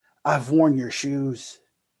I've worn your shoes.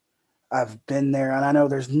 I've been there, and I know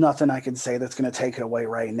there's nothing I can say that's going to take it away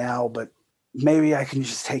right now, but maybe I can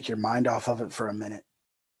just take your mind off of it for a minute.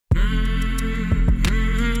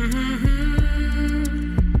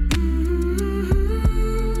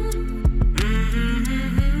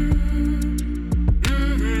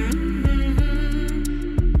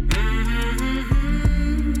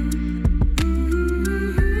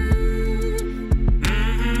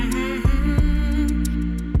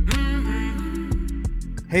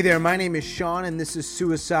 Hey there, my name is Sean, and this is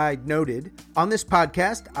Suicide Noted. On this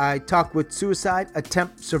podcast, I talk with suicide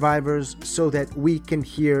attempt survivors so that we can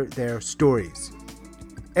hear their stories.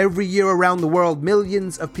 Every year around the world,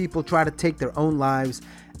 millions of people try to take their own lives,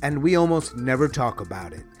 and we almost never talk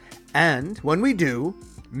about it. And when we do,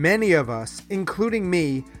 many of us, including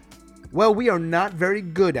me, well, we are not very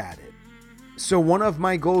good at it. So one of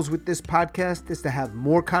my goals with this podcast is to have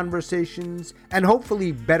more conversations, and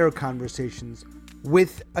hopefully better conversations,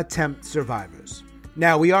 with attempt survivors.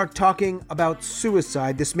 Now, we are talking about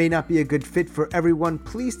suicide. This may not be a good fit for everyone.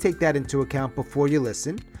 Please take that into account before you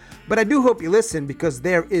listen. But I do hope you listen because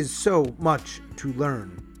there is so much to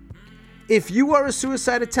learn. If you are a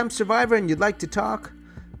suicide attempt survivor and you'd like to talk,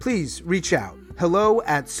 please reach out.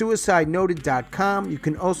 hello@suicidenoted.com. You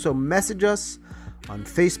can also message us on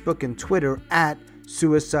Facebook and Twitter at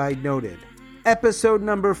Suicide Noted. Episode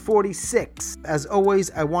number 46. As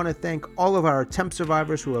always, I want to thank all of our attempt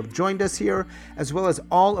survivors who have joined us here, as well as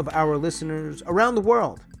all of our listeners around the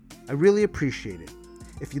world. I really appreciate it.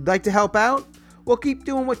 If you'd like to help out, well, keep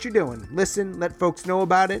doing what you're doing. Listen, let folks know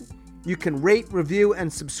about it. You can rate, review,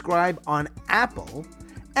 and subscribe on Apple.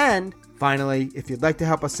 And finally, if you'd like to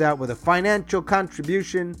help us out with a financial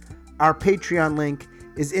contribution, our Patreon link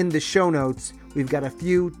is in the show notes. We've got a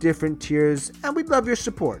few different tiers, and we'd love your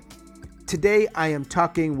support. Today, I am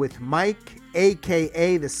talking with Mike,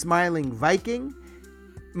 a.k.a. the Smiling Viking.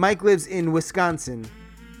 Mike lives in Wisconsin,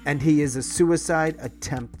 and he is a suicide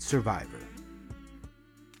attempt survivor.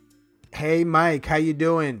 Hey, Mike, how you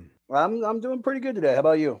doing? I'm doing pretty good today. How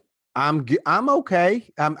about you? I'm okay.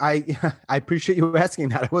 I appreciate you asking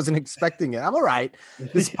that. I wasn't expecting it. I'm all right.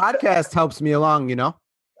 This podcast helps me along, you know?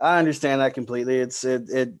 I understand that completely.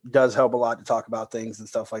 It does help a lot to talk about things and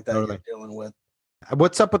stuff like that Totally. you're dealing with.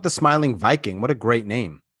 What's up with the Smiling Viking? What a great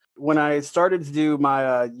name. When I started to do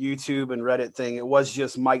my YouTube and Reddit thing, it was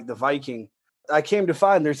just Mike the Viking. I came to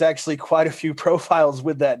find there's actually quite a few profiles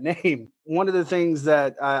with that name. One of the things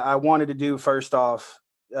that I wanted to do first off,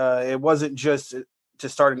 it wasn't just to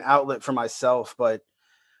start an outlet for myself, but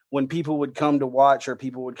when people would come to watch or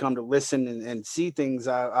people would come to listen and see things,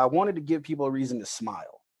 I wanted to give people a reason to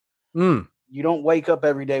smile. You don't wake up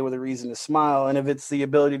every day with a reason to smile. And if it's the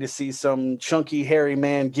ability to see some chunky, hairy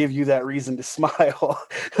man give you that reason to smile,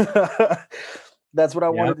 that's what I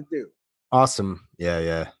wanted to do. Awesome.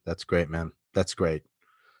 Yeah. That's great, man. That's great.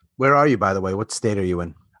 Where are you, by the way? What state are you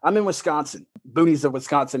in? I'm in Wisconsin. Boonies of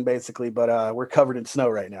Wisconsin, basically, but we're covered in snow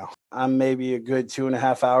right now. I'm maybe a good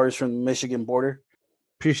 2.5 hours from the Michigan border.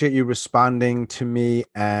 Appreciate you responding to me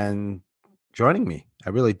and joining me. I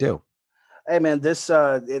really do. Hey man, this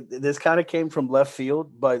kind of came from left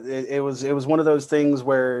field, but it was one of those things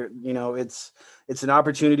where, you know, it's an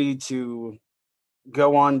opportunity to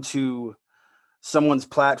go on to someone's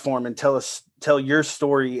platform and tell your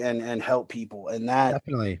story and help people, and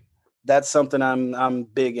that's something I'm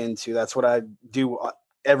big into. That's what I do.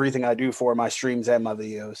 Everything I do for my streams and my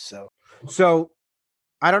videos. So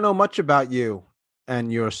I don't know much about you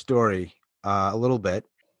and your story, a little bit.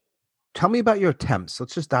 Tell me about your attempts.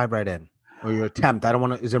 Let's just dive right in. Or your attempt. I don't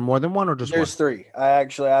want to. Is there more than one or just there's one? Three.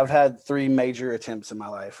 I've had 3 major attempts in my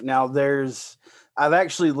life. Now I've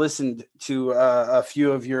actually listened to a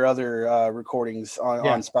few of your other recordings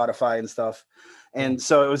on Spotify and stuff, and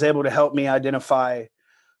so it was able to help me identify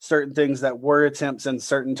certain things that were attempts and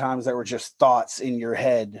certain times that were just thoughts in your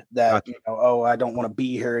head that Gotcha. You know, oh, I don't want to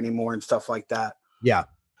be here anymore and stuff like that. Yeah.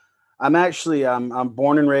 I'm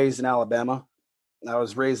born and raised in Alabama. I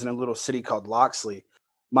was raised in a little city called Loxley.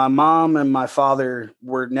 My mom and my father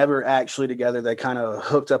were never actually together. They kind of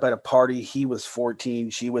hooked up at a party. He was 14.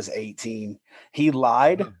 She was 18. He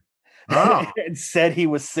lied and said he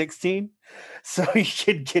was 16 so he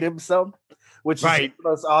could get him some, which is the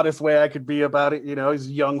most honest way I could be about it. You know, he's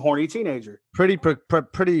a young, horny teenager. Pretty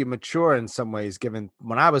mature in some ways, given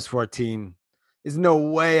when I was 14, there's no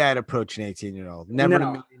way I'd approach an 18-year-old. Never in a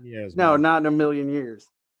million years. No, man. not in a million years.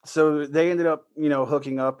 So they ended up, you know,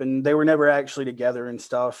 hooking up, and they were never actually together and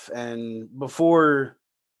stuff. And before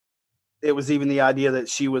it was even the idea that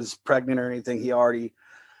she was pregnant or anything, he already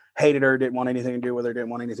hated her, didn't want anything to do with her, didn't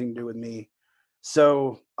want anything to do with me.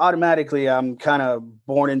 So automatically I'm kind of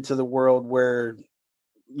born into the world where,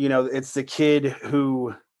 it's the kid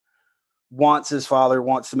who wants his father,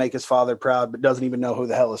 wants to make his father proud, but doesn't even know who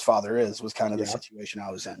the hell his father is, was kind of the situation I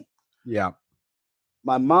was in. Yeah.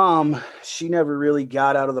 My mom, she never really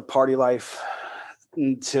got out of the party life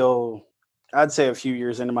until I'd say a few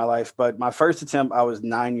years into my life. But my first attempt, I was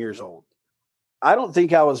 9 years old. I don't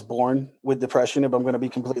think I was born with depression, if I'm going to be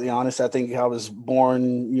completely honest. I think I was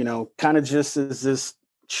born, kind of just as this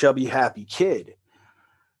chubby, happy kid.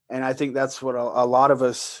 And I think that's what a lot of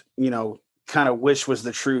us, kind of wish was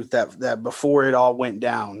the truth, that before it all went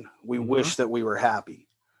down, we wish that we were happy.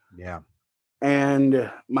 Yeah.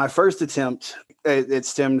 And my first attempt, it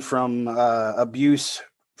stemmed from abuse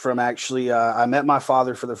from actually, I met my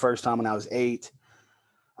father for the first time when I was 8.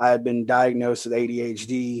 I had been diagnosed with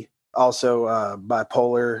ADHD, also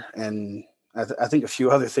bipolar, and I think a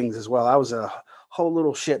few other things as well. I was a whole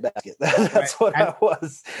little shit basket. That's what I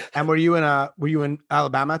was. And were you in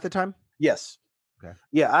Alabama at the time? Yes. Okay.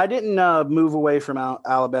 Yeah, I didn't move away from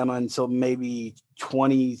Alabama until maybe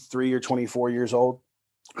 23 or 24 years old.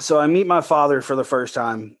 So I meet my father for the first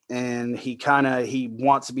time, and he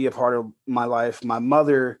wants to be a part of my life. My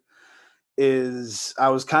mother I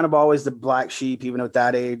was kind of always the black sheep, even at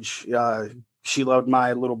that age. She loved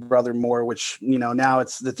my little brother more, which, now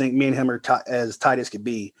it's the thing, me and him are as tight as could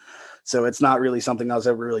be. So it's not really something I was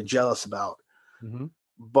ever really jealous about,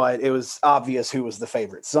 but it was obvious who was the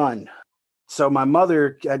favorite son. So my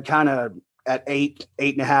mother had kind of at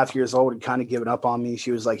 8.5 years old, had kind of given up on me.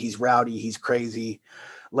 She was like, he's rowdy, he's crazy.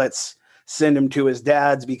 Let's send him to his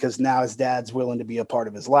dad's, because now his dad's willing to be a part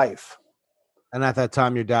of his life. And at that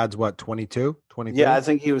time, your dad's what, 22, 23? Yeah, I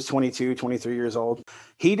think he was 22, 23 years old.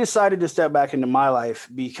 He decided to step back into my life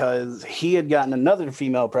because he had gotten another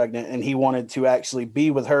female pregnant, and he wanted to actually be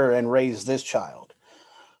with her and raise this child.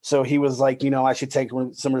 So he was like, I should take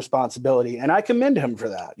some responsibility. And I commend him for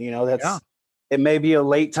that. It may be a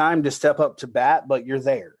late time to step up to bat, but you're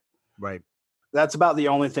there. Right. That's about the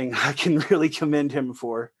only thing I can really commend him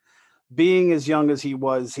for. Being as young as he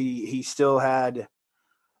was, he still had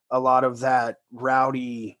a lot of that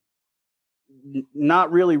rowdy,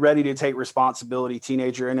 not really ready to take responsibility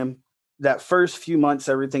teenager in him. That first few months,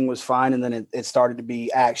 everything was fine. And then it started to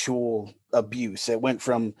be actual abuse. It went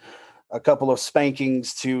from a couple of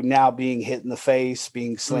spankings to now being hit in the face,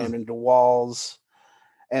 being slammed into walls.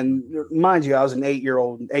 And mind you, I was an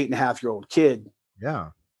 8.5-year-old kid. Yeah.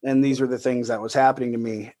 And these were the things that was happening to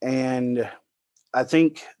me. And I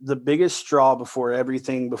think the biggest straw before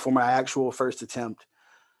my actual first attempt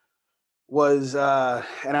was,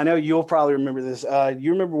 and I know you'll probably remember this.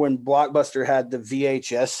 You remember when Blockbuster had the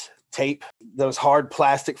VHS tape, those hard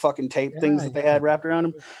plastic fucking tape things that they had wrapped around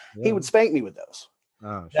him? Yeah. He would spank me with those.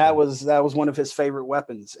 Oh, that was one of his favorite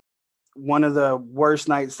weapons. One of the worst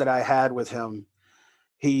nights that I had with him,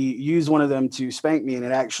 he used one of them to spank me, and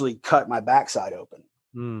it actually cut my backside open.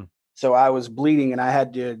 So I was bleeding,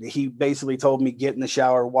 and he basically told me, get in the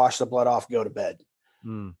shower, wash the blood off, go to bed.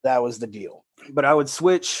 That was the deal. But I would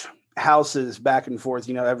switch houses back and forth,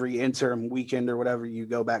 every interim weekend or whatever. You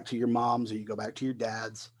go back to your mom's or you go back to your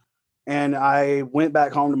dad's. And I went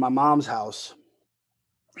back home to my mom's house.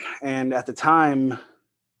 And at the time,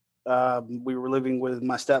 we were living with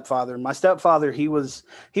my stepfather. My stepfather, he was,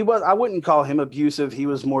 I wouldn't call him abusive. He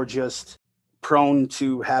was more just prone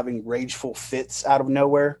to having rageful fits out of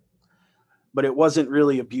nowhere, but it wasn't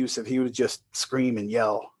really abusive. He would just scream and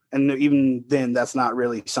yell. And even then, that's not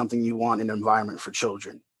really something you want in an environment for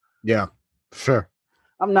children. Yeah, sure.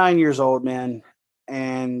 I'm 9 years old, man,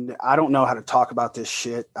 and I don't know how to talk about this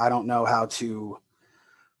shit. I don't know how to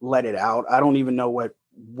let it out. I don't even know what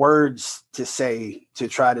words to say to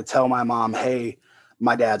try to tell my mom, hey,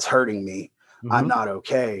 my dad's hurting me. I'm not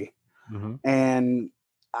okay. And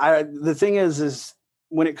the thing is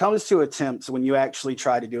when it comes to attempts, when you actually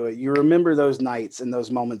try to do it, you remember those nights and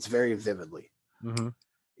those moments very vividly.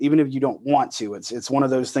 Even if you don't want to, it's one of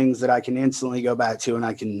those things that I can instantly go back to, and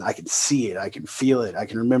I can see it. I can feel it. I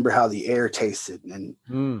can remember how the air tasted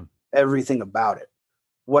and everything about it.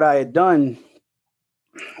 What I had done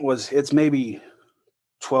was, it's maybe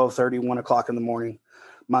 12:30, 1 o'clock in the morning.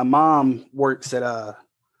 My mom works at a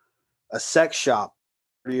sex shop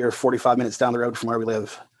 30 or 45 minutes down the road from where we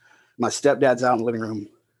live. My stepdad's out in the living room,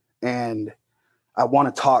 and I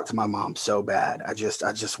want to talk to my mom so bad. I just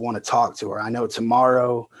want to talk to her. I know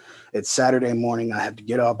tomorrow, it's Saturday morning. I have to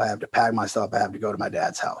get up. I have to pack my stuff. I have to go to my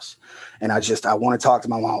dad's house. And I want to talk to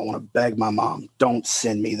my mom. I want to beg my mom, don't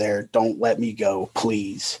send me there. Don't let me go,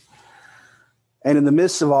 please. And in the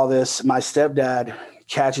midst of all this, my stepdad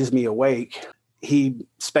catches me awake. he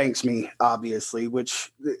spanks me, obviously,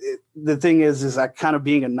 which the thing is I kind of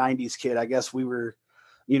being a 90s kid, I guess we were,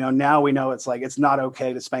 now we know it's like, it's not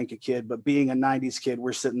okay to spank a kid, but being a 90s kid,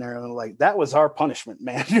 we're sitting there and like, that was our punishment,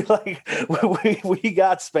 man. Like we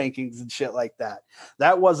got spankings and shit like that.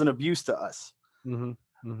 That wasn't abuse to us. Mm-hmm.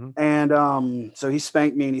 Mm-hmm. And so he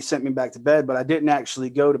spanked me and he sent me back to bed, but I didn't actually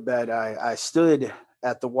go to bed. I stood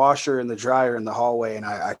at the washer and the dryer in the hallway and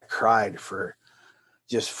I cried for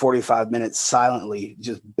just 45 minutes silently,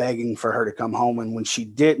 just begging for her to come home. And when she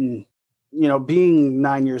didn't, being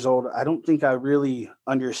 9 years old, I don't think I really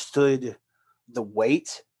understood the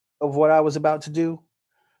weight of what I was about to do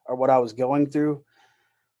or what I was going through.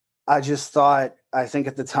 I just thought, I think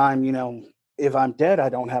at the time, if I'm dead, I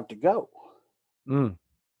don't have to go. Mm.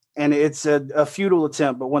 And it's a futile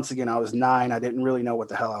attempt. But once again, I was 9. I didn't really know what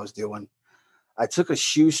the hell I was doing. I took a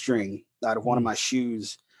shoestring out of one of my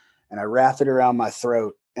shoes and I wrapped it around my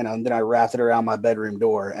throat. And then I wrapped it around my bedroom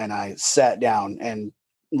door and I sat down and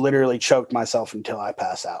literally choked myself until I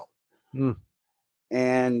passed out. Mm.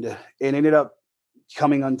 And it ended up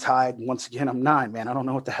coming untied. Once again, I'm 9, man. I don't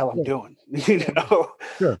know what the hell I'm doing.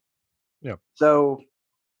 Sure. Yeah. So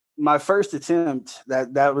my first attempt,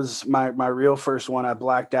 that was my real first one. I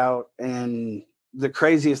blacked out. And the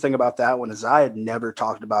craziest thing about that one is I had never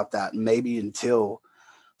talked about that maybe until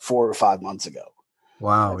 4 or 5 months ago.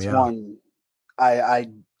 Wow. That's one I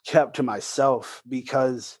kept to myself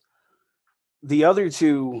because the other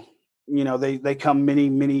two, they come many,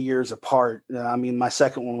 many years apart. I mean, my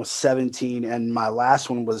second one was 17 and my last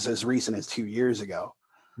one was as recent as 2 years ago.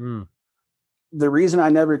 Mm. The reason I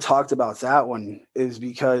never talked about that one is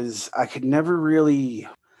because I could never really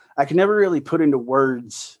put into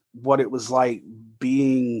words what it was like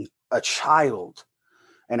being a child,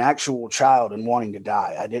 an actual child and wanting to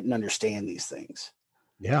die. I didn't understand these things.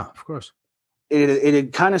 Yeah, of course. It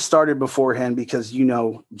had kind of started beforehand because,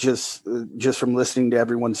 just from listening to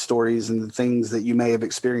everyone's stories and the things that you may have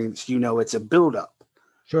experienced, it's a buildup.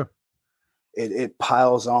 Sure. It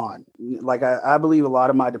piles on. Like I believe a lot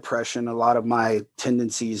of my depression, a lot of my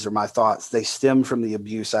tendencies or my thoughts, they stem from the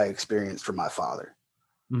abuse I experienced from my father.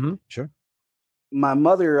 Mm-hmm. Sure. My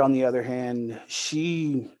mother, on the other hand,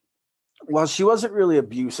 she wasn't really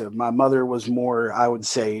abusive. My mother was more, I would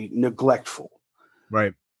say, neglectful.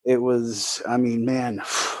 Right. It was, I mean, man,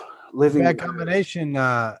 living. Bad combination.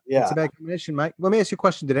 Yeah. It's a bad combination, Mike. Let me ask you a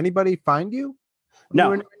question. Did anybody find you when No. you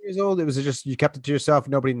were 9 years old? It was just, you kept it to yourself.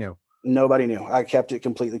 Nobody knew. Nobody knew. I kept it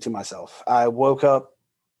completely to myself. I woke up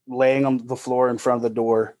laying on the floor in front of the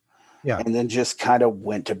door. Yeah. And then just kind of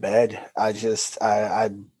went to bed.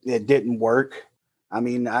 It didn't work. I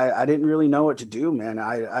mean, I didn't really know what to do, man.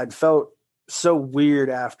 I'd felt so weird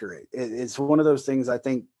after it. It's one of those things. I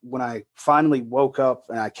think when I finally woke up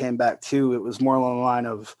and I came back to, it was more along the line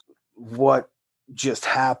of what just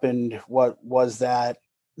happened. What was that?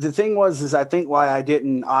 The thing is I think why I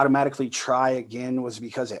didn't automatically try again was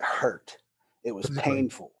because it hurt. It was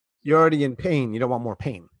painful. You're already in pain. You don't want more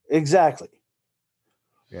pain. Exactly.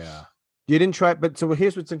 Yeah. You didn't try, but so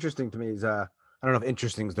here's what's interesting to me is, I don't know if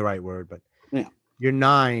interesting is the right word, but yeah. You're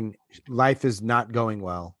 9, life is not going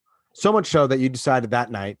well. So much so that you decided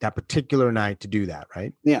that particular night to do that,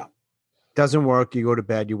 right? Yeah. Doesn't work. You go to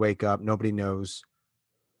bed, you wake up, nobody knows.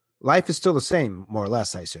 Life is still the same, more or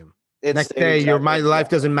less, I assume. Next day, exactly, life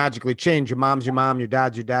doesn't magically change. Your mom's your mom, your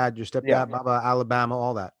dad's your dad, your stepdad, blah, blah, Alabama,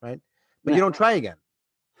 all that, right? But you don't try again.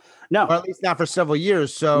 No. Or at least not for several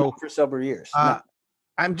years. So not for several years. No.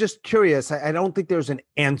 I'm just curious. I don't think there's an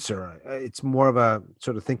answer. It's more of a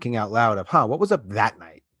sort of thinking out loud of, what was up that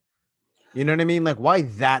night? You know what I mean? Like, why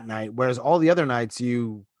that night? Whereas all the other nights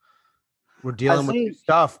you were dealing with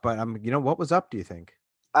stuff, but what was up, do you think?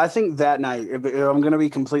 I think that night, if I'm going to be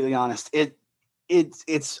completely honest,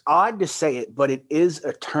 it's odd to say it, but it is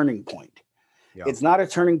a turning point. Yeah. It's not a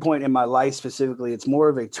turning point in my life specifically. It's more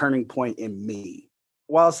of a turning point in me.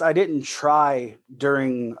 Whilst I didn't try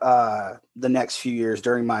during the next few years,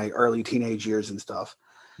 during my early teenage years and stuff.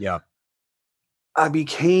 Yeah. I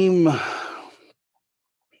became,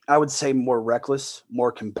 I would say, more reckless,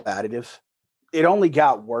 more combative. It only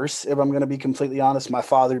got worse, if I'm going to be completely honest. My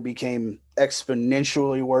father became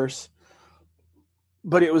exponentially worse.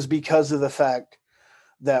 But it was because of the fact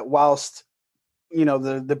that whilst,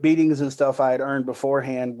 the beatings and stuff I had earned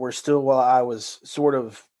beforehand were still, while I was sort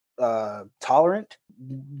of tolerant,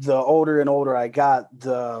 the older and older I got,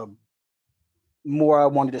 the more I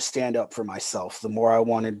wanted to stand up for myself, the more I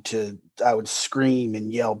would scream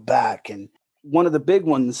and yell back. And one of the big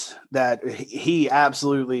ones that he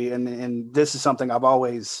absolutely, and this is something I've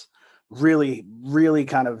always really, really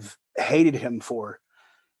kind of hated him for,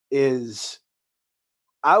 is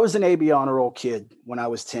I was an AB honor roll kid when I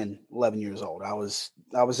was 10, 11 years old. I was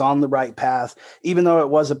on the right path, even though it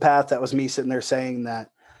was a path that was me sitting there saying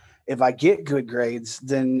that if I get good grades,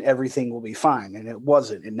 then everything will be fine. And it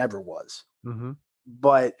wasn't. It never was. Mm-hmm.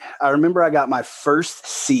 But I remember I got my first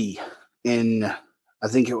C in, I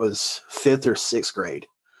think it was 5th or 6th grade.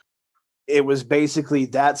 It was basically,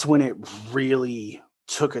 that's when it really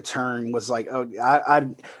took a turn. Was like, oh, I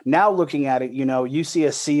now looking at it, you see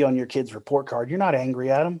a C on your kid's report card. You're not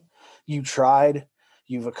angry at them. You tried,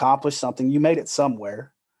 you've accomplished something. You made it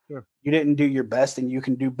somewhere. Sure. You didn't do your best and you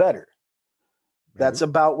can do better. Maybe. That's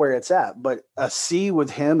about where it's at. But a C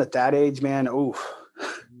with him at that age, man, oof.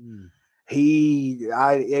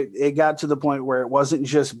 It got to the point where it wasn't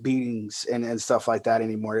just beatings and stuff like that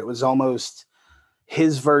anymore. It was almost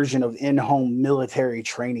his version of in-home military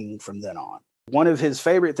training from then on. One of his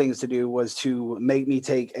favorite things to do was to make me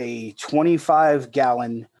take a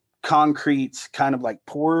 25-gallon concrete kind of like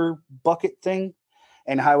pour bucket thing,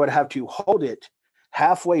 and I would have to hold it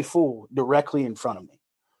halfway full directly in front of me.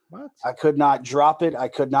 What? I could not drop it. I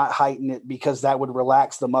could not heighten it because that would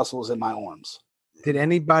relax the muscles in my arms. Did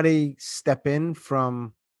anybody step in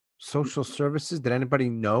from social services? Did anybody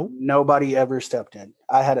know? Nobody ever stepped in.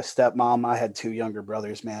 I had a stepmom. I had 2 younger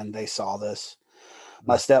brothers, man. They saw this.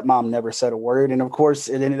 My stepmom never said a word. And of course,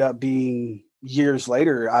 it ended up being years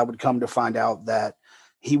later, I would come to find out that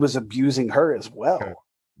he was abusing her as well.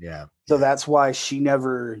 Yeah. So that's why she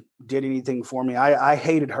never did anything for me. I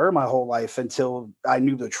hated her my whole life until I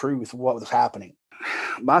knew the truth, what was happening.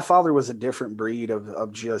 My father was a different breed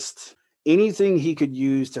of just anything he could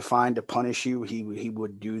use to find to punish you. He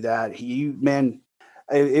would do that.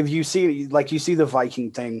 If you see, like you see the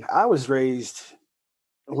Viking thing, I was raised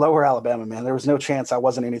Lower Alabama, man. There was no chance I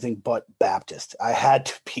wasn't anything but Baptist. I had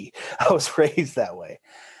to be. I was raised that way.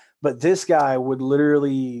 But this guy would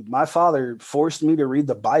literally, my father forced me to read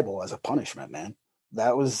the Bible as a punishment, man.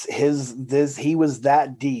 That was he was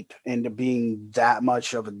that deep into being that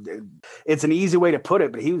much of it's an easy way to put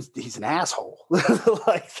it, but he's an asshole.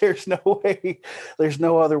 Like there's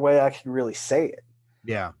no other way I can really say it.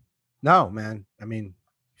 Yeah. No, man. I mean,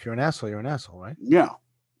 if you're an asshole, you're an asshole, right? Yeah.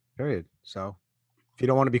 Period. So if you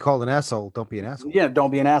don't want to be called an asshole, don't be an asshole. Yeah,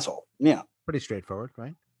 don't be an asshole. Yeah. Pretty straightforward,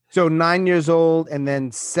 right? So 9 years old and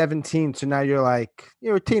then 17. So now you're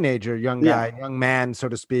a teenager, young guy, young man, so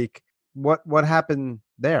to speak. What happened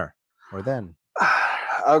there or then?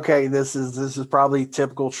 Okay, this is probably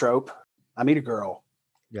typical trope. I meet a girl.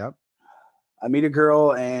 Yep. I meet a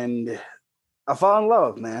girl and I fall in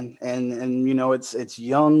love, man. And it's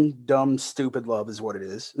young, dumb, stupid love is what it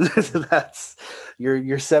is. That's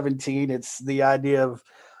you're 17. It's the idea of,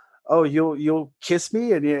 oh, you'll kiss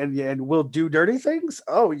me and we'll do dirty things.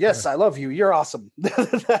 Oh yes, I love you. You're awesome.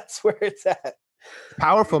 That's where it's at.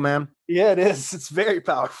 Powerful, man. Yeah, it is. It's very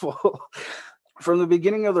powerful. From the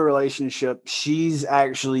beginning of the relationship, she's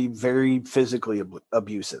actually very physically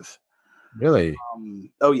abusive. Really?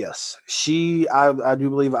 Oh yes. I do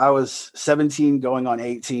believe I was 17 going on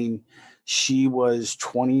 18. She was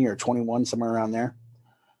 20 or 21, somewhere around there.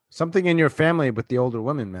 Something in your family with the older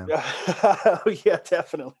women, man. Oh yeah,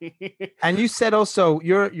 definitely. And you said also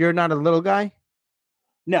you're not a little guy?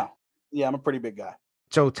 No. Yeah, I'm a pretty big guy.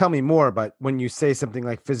 So tell me more, but when you say something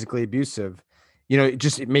like physically abusive,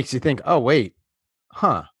 it makes you think, oh, wait,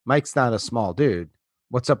 Mike's not a small dude.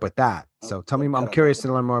 What's up with that? So tell me, I'm curious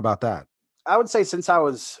to learn more about that. I would say since I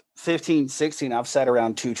was 15, 16, I've sat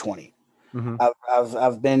around 220. Mm-hmm.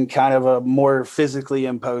 I've been kind of a more physically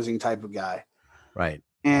imposing type of guy. Right.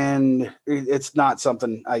 And it's not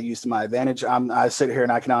something I use to my advantage. I sit here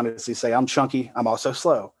and I can honestly say I'm chunky. I'm also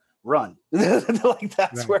slow. Run. Like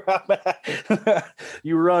that's right. Where I'm at.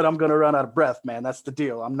 You run, I'm going to run out of breath, man. That's the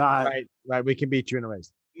deal. I'm not. Right. We can beat you in a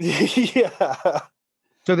race. Yeah.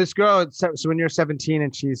 So this girl, so when you're 17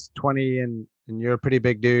 and she's 20 and you're a pretty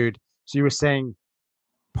big dude. So you were saying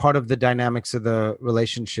part of the dynamics of the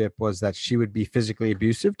relationship was that she would be physically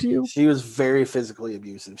abusive to you? She was very physically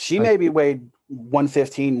abusive. She maybe weighed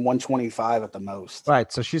 115, 125 at the most.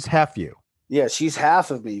 Right. So she's half you. Yeah, she's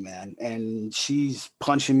half of me, man. And she's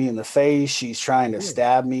punching me in the face. She's trying to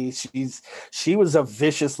stab me. She was a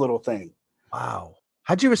vicious little thing. Wow.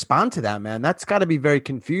 How'd you respond to that, man? That's got to be very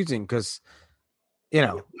confusing because,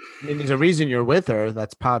 there's a reason you're with her.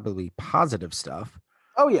 That's probably positive stuff.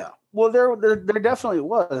 Oh, yeah. Well, there definitely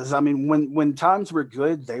was. I mean, when times were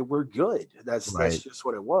good, they were good. That's just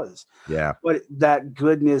what it was. Yeah. But that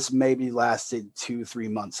goodness maybe lasted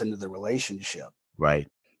 2-3 months into the relationship. Right.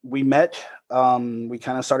 We met. We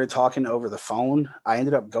kind of started talking over the phone. I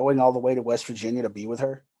ended up going all the way to West Virginia to be with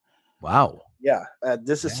her. Wow. Yeah,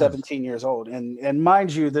 this is Yeah. 17 years old, and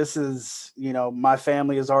mind you, this is, my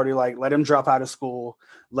family is already like, let him drop out of school,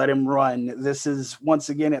 let him run. This is, once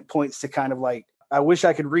again, it points to kind of like, I wish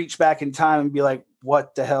I could reach back in time and be like,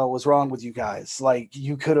 what the hell was wrong with you guys? Like,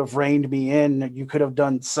 you could have reined me in, you could have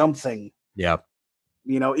done something. Yeah.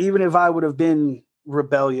 Even if I would have been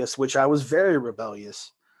rebellious, which I was very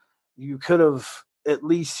rebellious, you could have at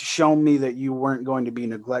least shown me that you weren't going to be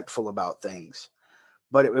neglectful about things.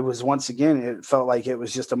 But it was, once again, it felt like it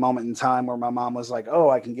was just a moment in time where my mom was like, oh,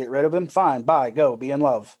 I can get rid of him. Fine. Bye. Go be in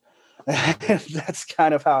love. That's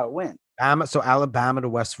kind of how it went. So Alabama to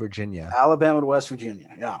West Virginia. Alabama to West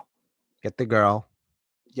Virginia. Yeah. Get the girl.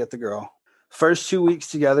 Get the girl. First 2 weeks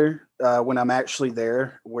together, when I'm actually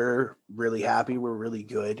there, we're really happy. We're really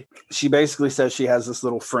good. She basically says she has this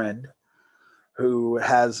little friend who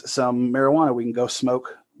has some marijuana. We can go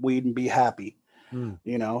smoke weed and be happy.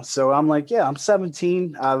 So I'm like, yeah, I'm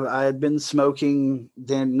 17. I had been smoking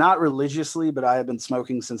then, not religiously, but I had been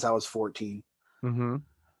smoking since I was 14. Mm-hmm.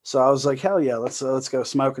 So I was like, hell yeah, let's go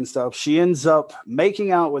smoke and stuff. She ends up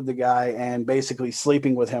making out with the guy and basically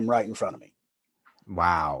sleeping with him right in front of me.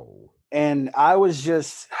 Wow. And I was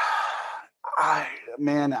just,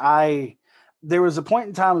 there was a point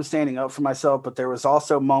in time of standing up for myself, but there was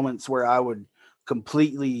also moments where I would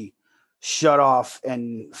completely shut off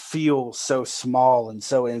and feel so small and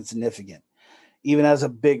so insignificant. Even as a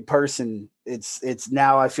big person, it's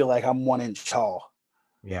now I feel like I'm 1 inch tall.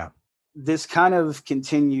 Yeah. This kind of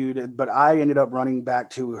continued, but I ended up running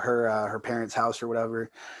back to her parents' house or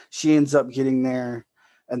whatever. She ends up getting there,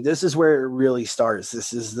 and this is where it really starts.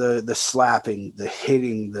 This is the slapping, the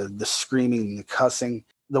hitting, the screaming, the cussing.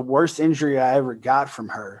 The worst injury I ever got from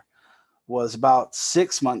her was about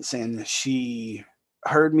 6 months in. She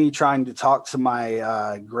heard me trying to talk to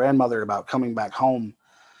my grandmother about coming back home,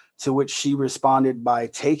 to which she responded by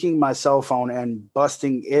taking my cell phone and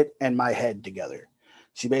busting it and my head together.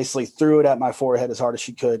 She basically threw it at my forehead as hard as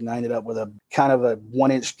she could, and I ended up with a kind of a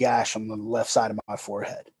 1 inch gash on the left side of my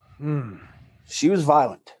forehead. She was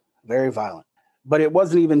violent, very violent. But it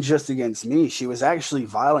wasn't even just against me. She was actually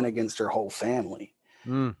violent against her whole family.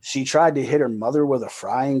 She tried to hit her mother with a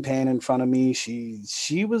frying pan in front of me.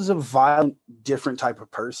 She was a violent, different type of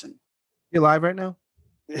person. You alive right now?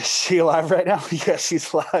 Is she alive right now? Yes,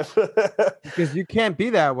 she's alive. Because you can't be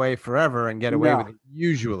that way forever and get away with it.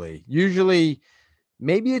 Usually,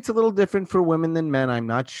 maybe it's a little different for women than men. I'm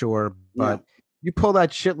not sure, but you pull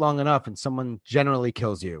that shit long enough and someone generally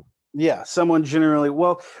kills you. Yeah, someone generally.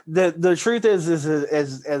 Well, the truth is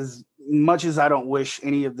as much as I don't wish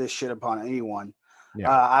any of this shit upon anyone,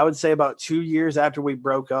 I would say about 2 years after we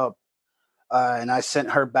broke up, and I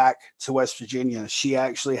sent her back to West Virginia, she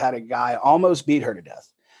actually had a guy almost beat her to death.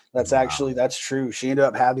 That's true. She ended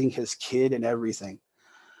up having his kid and everything.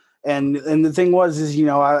 And the thing is,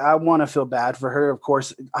 I want to feel bad for her. Of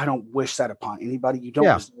course, I don't wish that upon anybody. You don't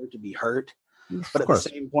deserve to be hurt. But at the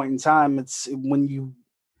same point in time, it's when you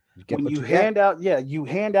hand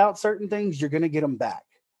out certain things, you're going to get them back.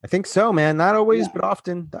 I think so, man. Not always, but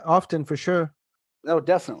often for sure. Oh,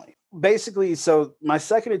 definitely. Basically, so my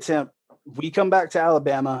second attempt, we come back to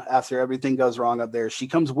Alabama after everything goes wrong up there. She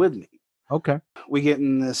comes with me. Okay. We get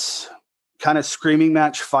in this kind of screaming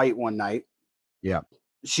match fight one night. Yeah.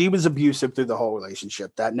 She was abusive through the whole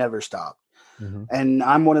relationship. That never stopped. And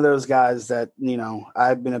I'm one of those guys that,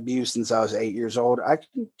 I've been abused since I was 8 years old. I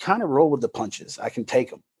can kind of roll with the punches. I can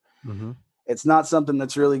take them. It's not something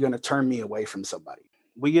that's really going to turn me away from somebody.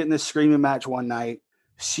 We get in this screaming match one night.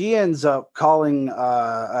 She ends up calling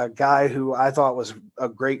a guy who I thought was a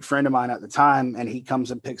great friend of mine at the time, and he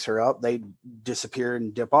comes and picks her up. They disappear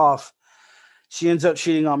and dip off. She ends up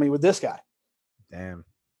cheating on me with this guy. Damn.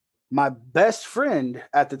 My best friend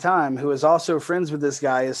at the time, who is also friends with this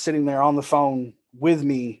guy, is sitting there on the phone with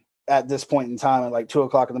me at this point in time at like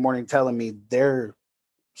 2:00 in the morning, telling me they're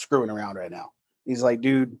screwing around right now. He's like,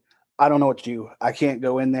 dude, I don't know what to do. I can't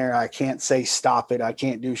go in there. I can't say stop it. I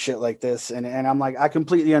can't do shit like this. And I'm like, I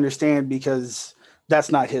completely understand, because that's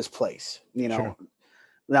not his place. Sure.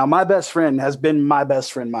 Now, my best friend has been my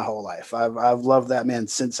best friend my whole life. I've loved that man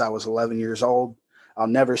since I was 11 years old. I'll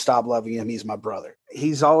never stop loving him. He's my brother.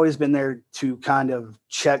 He's always been there to kind of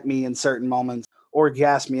check me in certain moments or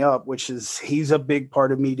gas me up, he's a big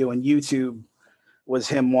part of me doing YouTube, was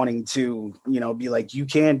him wanting to, be like, you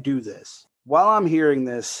can do this. While I'm hearing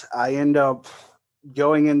this, I end up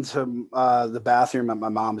going into the bathroom at my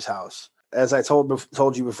mom's house. As I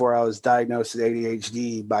told you before, I was diagnosed with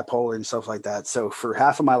ADHD, bipolar, and stuff like that. So for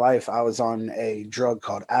half of my life, I was on a drug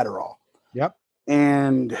called Adderall. Yep.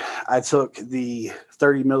 and I took the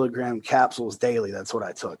 30 milligram capsules daily. That's what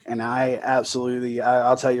I took. And I'll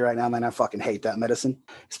tell you right now, man, I fucking hate that medicine,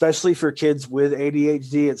 especially for kids with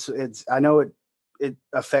ADHD. I know it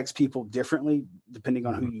affects people differently depending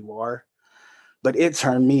on who you are, but it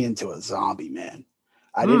turned me into a zombie, man.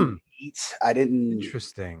 I didn't eat. I didn't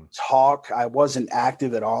talk. I wasn't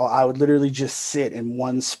active at all. I would literally just sit in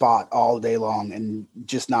one spot all day long and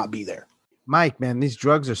just not be there. Mike, man, these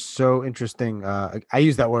drugs are so interesting. I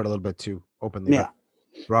use that word a little bit too openly, but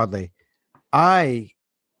broadly. I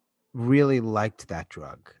really liked that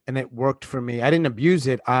drug and it worked for me. I didn't abuse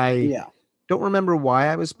it. I don't remember why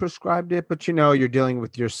I was prescribed it, but you're dealing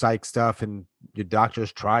with your psych stuff and your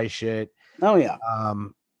doctors try shit. Oh yeah.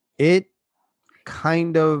 It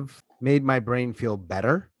kind of made my brain feel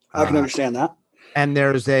better. I can understand that. And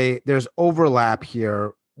there's overlap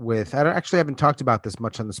here with, I haven't talked about this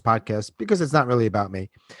much on this podcast because it's not really about me,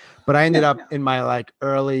 but I ended up in my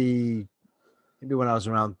maybe when I was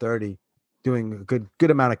around 30, doing a good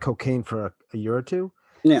amount of cocaine for a year or two.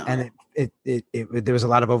 Yeah. And there was a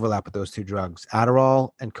lot of overlap with those two drugs,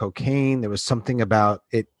 Adderall and cocaine. There was something about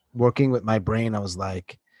it working with my brain. I was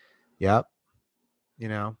like, yep.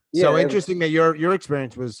 So interesting that your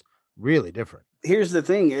experience was really different. Here's the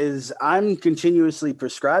thing is I'm continuously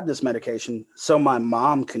prescribed this medication so my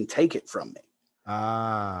mom can take it from me.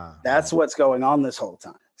 That's what's going on this whole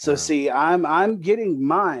time. So see, I'm getting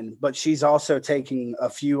mine, but she's also taking a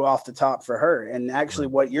few off the top for her. And actually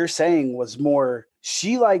what you're saying was more,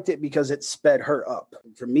 she liked it because it sped her up.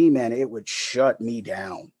 For me, man, it would shut me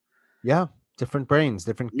down. Yeah. Different brains,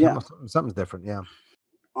 different, something's different. Yeah.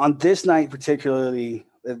 On this night particularly,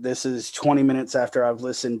 this is 20 minutes after I've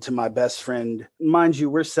listened to my best friend. Mind you,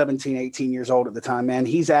 we're 17, 18 years old at the time, man.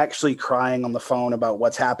 He's actually crying on the phone about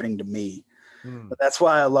what's happening to me. But that's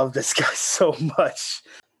why I love this guy so much.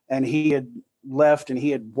 And he had left and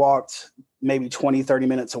he had walked maybe 20, 30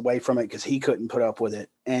 minutes away from it because he couldn't put up with it.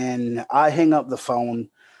 And I hang up the phone.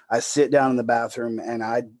 I sit down in the bathroom and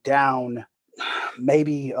I down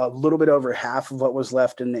maybe a little bit over half of what was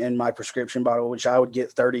left in my prescription bottle, which I would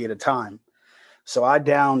get 30 at a time. So I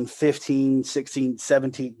down 15, 16,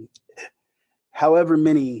 17, however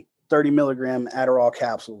many 30 milligram Adderall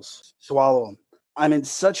capsules, swallow them. I'm in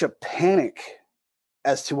such a panic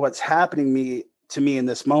as to what's happening to me in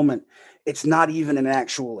this moment. It's not even an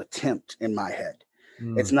actual attempt in my head.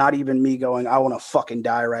 It's not even me going, I want to fucking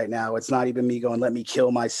die right now. It's not even me going, let me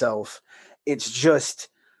kill myself. It's just,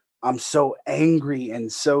 I'm so angry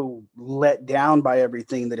and so let down by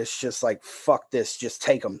everything that it's just like, fuck this. Just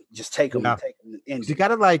take them. Just take them. Take them in. You got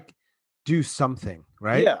to do something,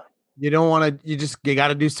 right? Yeah. You don't want to, you got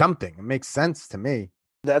to do something. It makes sense to me.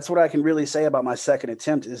 That's what I can really say about my second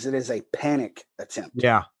attempt is it is a panic attempt.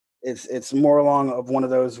 Yeah. It's more along of one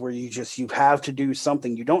of those where you have to do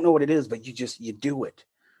something. You don't know what it is, but you do it.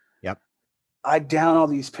 Yep. I down all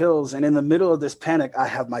these pills. And in the middle of this panic, I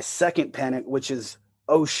have my second panic, which is,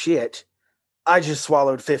 oh shit, I just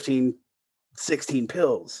swallowed 15, 16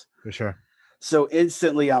 pills. For sure. So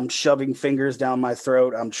instantly I'm shoving fingers down my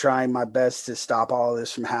throat. I'm trying my best to stop all of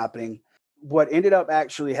this from happening. What ended up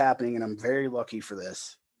actually happening, and I'm very lucky for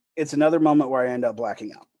this, it's another moment where I end up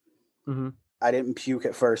blacking out. Mm-hmm. I didn't puke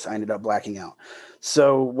at first. I ended up blacking out.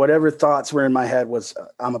 So whatever thoughts were in my head was,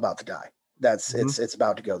 I'm about to die. It's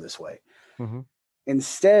about to go this way. Mm-hmm.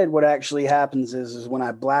 Instead, what actually happens is when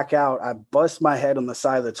I black out, I bust my head on the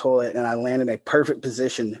side of the toilet and I land in a perfect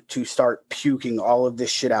position to start puking all of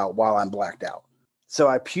this shit out while I'm blacked out. So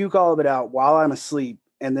I puke all of it out while I'm asleep.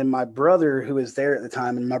 And then my brother, who was there at the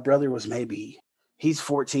time, and my brother was he's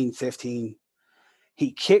 14, 15.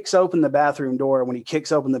 He kicks open the bathroom door. When he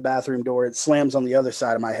kicks open the bathroom door, it slams on the other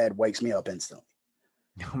side of my head, wakes me up instantly.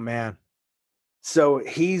 Oh, man. So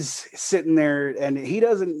he's sitting there and he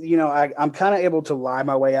doesn't, I'm kind of able to lie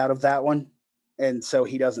my way out of that one. And so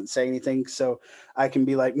he doesn't say anything. So I can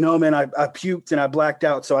be like, no, man, I puked and I blacked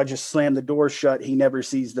out. So I just slammed the door shut. He never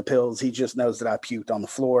sees the pills. He just knows that I puked on the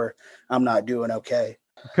floor. I'm not doing okay.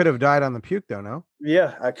 You could have died on the puke though, no?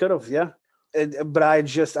 Yeah, I could have. Yeah. But I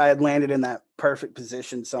had landed in that perfect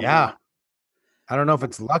position somehow. Yeah. I don't know if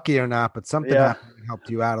it's lucky or not, but something happened and helped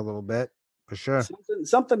you out a little bit. For sure.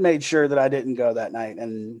 Something made sure that I didn't go that night.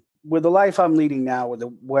 And with the life I'm leading now,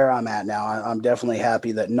 where I'm at now, I'm definitely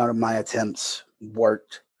happy that none of my attempts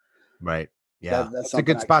worked. Right. Yeah. That's a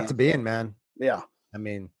good I spot to be in, man. Yeah. I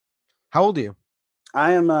mean, how old are you?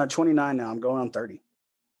 I am 29 now. I'm going on 30.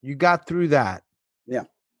 You got through that. Yeah.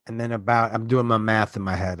 And then I'm doing my math in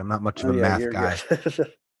my head. I'm not much of a math guy.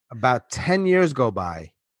 About 10 years go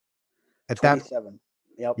by. At 27.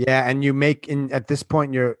 Yep. Yeah, and you make at this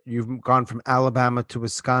point you've gone from Alabama to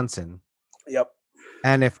Wisconsin. Yep.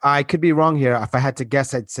 And if I could be wrong here, if I had to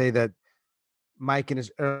guess, I'd say that Mike in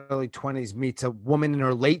his early 20s meets a woman in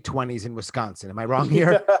her late 20s in Wisconsin. Am I wrong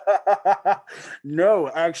here? No,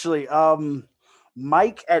 actually,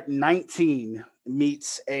 Mike at 19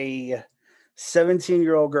 meets a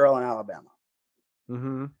 17-year-old girl in Alabama.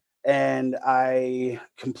 Mm-hmm. And I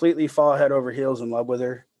completely fall head over heels in love with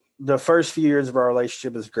her. The first few years of our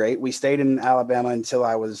relationship was great. We stayed in Alabama until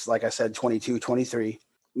I was, like I said, 22, 23.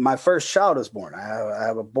 My first child was born. I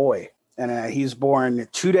have a boy, and he's born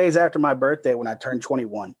 2 days after my birthday when I turned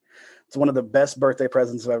 21. It's one of the best birthday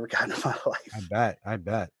presents I've ever gotten in my life. I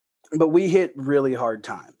bet. But we hit really hard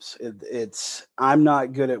times. I'm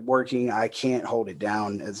not good at working. I can't hold it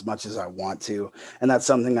down as much as I want to, and that's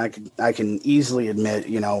something I can easily admit.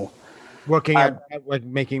 Working at like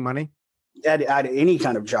making money. At any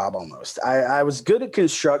kind of job almost. I was good at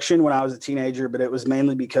construction when I was a teenager, but it was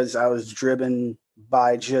mainly because I was driven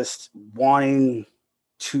by just wanting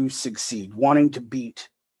to succeed, wanting to beat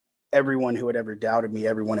everyone who had ever doubted me,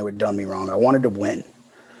 everyone who had done me wrong. I wanted to win.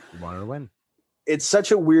 You wanted to win. It's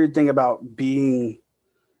such a weird thing about being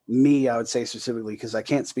me, I would say specifically, because I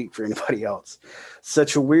can't speak for anybody else.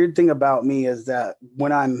 Such a weird thing about me is that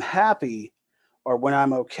when I'm happy or when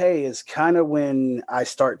I'm okay is kind of when I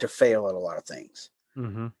start to fail at a lot of things.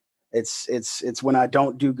 Mm-hmm. It's when I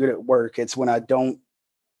don't do good at work. It's when I don't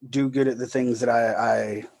do good at the things that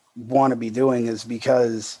I want to be doing, is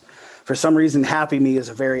because for some reason, happy me is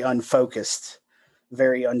a very unfocused,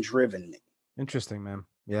 very undriven me. Interesting, man.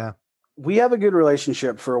 Yeah. We have a good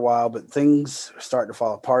relationship for a while, but things start to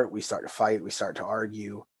fall apart. We start to fight. We start to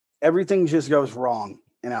argue. Everything just goes wrong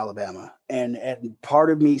in Alabama. And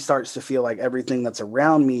part of me starts to feel like everything that's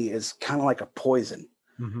around me is kind of like a poison.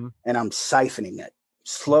 Mm-hmm. And I'm siphoning it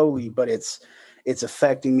slowly, but it's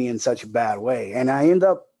affecting me in such a bad way. And I end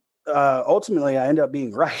up, ultimately, I end up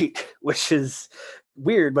being right, which is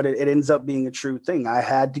weird, but it ends up being a true thing. I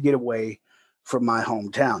had to get away from my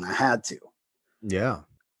hometown. I had to. Yeah.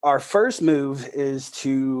 Our first move is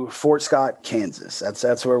to Fort Scott, Kansas.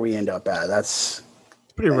 That's where we end up at. That's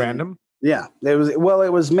pretty random. Yeah. It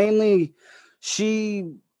was mainly,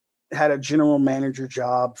 she had a general manager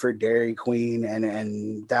job for Dairy Queen,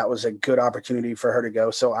 and that was a good opportunity for her to go.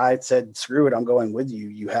 So I said, screw it, I'm going with you.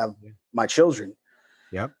 You have my children.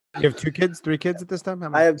 Yep. You have 2 kids, 3 kids at this time?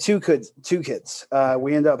 I have two kids.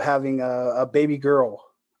 We end up having a baby girl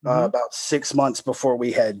about 6 months before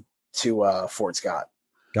we head to Fort Scott.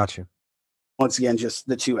 Got you. Once again, just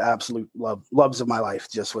the two absolute loves of my life,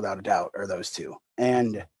 just without a doubt, are those two.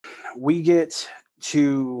 And we get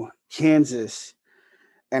to Kansas,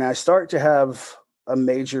 and I start to have a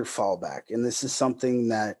major fallback. And this is something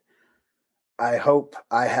that I hope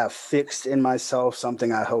I have fixed in myself,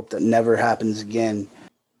 something I hope that never happens again.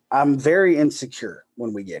 I'm very insecure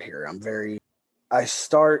when we get here. I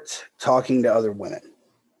start talking to other women.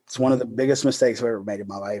 It's one of the biggest mistakes I've ever made in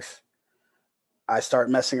my life. I start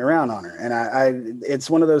messing around on her. And it's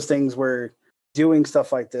one of those things where doing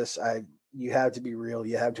stuff like this, you have to be real.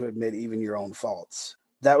 You have to admit even your own faults.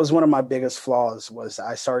 That was one of my biggest flaws, was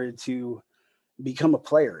I started to become a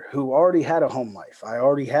player who already had a home life. I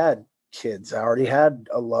already had kids. I already had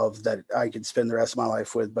a love that I could spend the rest of my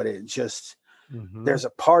life with, but it just, there's a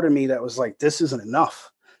part of me that was like, this isn't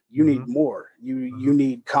enough. You need more. You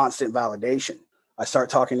need constant validation. I start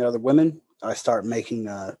talking to other women. I start making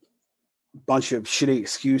a bunch of shitty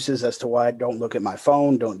excuses as to why I don't look at my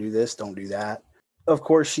phone, don't do this, don't do that. Of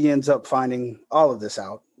course, she ends up finding all of this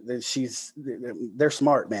out. They're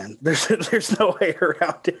smart, man. There's no way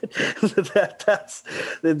around it. That's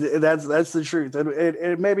the truth.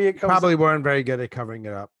 And maybe it comes probably weren't very good at covering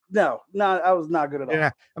it up. No, I was not good at all.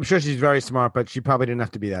 Yeah, I'm sure she's very smart, but she probably didn't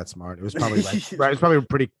have to be that smart. It was probably right. Right. It's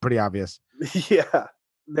probably pretty obvious. Yeah.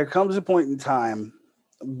 There comes a point in time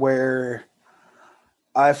where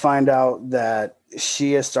I find out that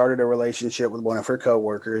she has started a relationship with one of her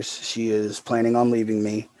coworkers. She is planning on leaving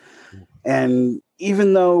me. And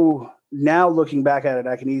even though now looking back at it,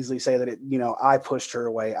 I can easily say that I pushed her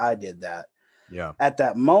away. I did that. Yeah. At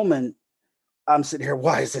that moment, I'm sitting here,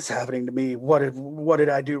 why is this happening to me? What did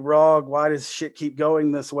I do wrong? Why does shit keep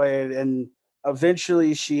going this way? And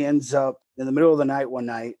eventually she ends up in the middle of the night one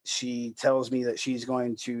night. She tells me that she's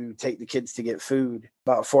going to take the kids to get food.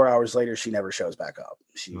 About 4 hours later, she never shows back up.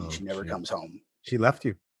 She never comes home. She left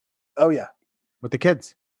you? Oh, yeah. With the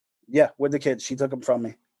kids? Yeah, with the kids. She took them from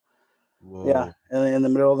me. Whoa. Yeah, in the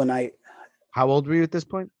middle of the night. How old were you at this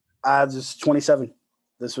point? I was 27.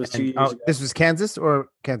 This was 2 years ago. This was Kansas or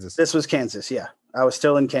Kansas? This was Kansas, yeah. I was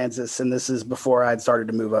still in Kansas, and this is before I'd started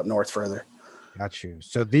to move up north further. Got you.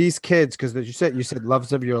 So these kids, because you said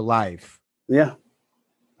loves of your life. Yeah.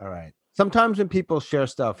 All right. Sometimes when people share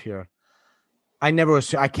stuff here, I never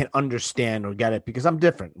assume I can understand or get it because I'm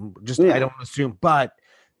different. I don't assume. But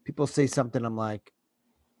people say something, I'm like,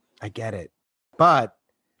 I get it, but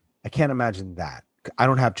I can't imagine that. I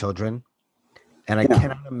don't have children, and I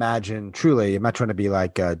cannot imagine. Truly, I'm not trying to be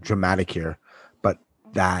like dramatic here, but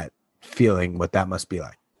that feeling, what that must be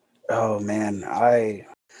like. Oh man,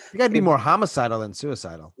 You got to be more homicidal than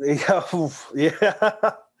suicidal.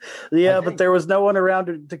 Yeah, but there was no one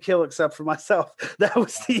around to kill except for myself. That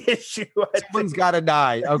was the issue. Someone's got to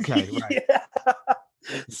die. Okay, right.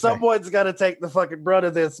 Someone's got to take the fucking brunt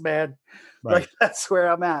of this, man. Right. Like that's where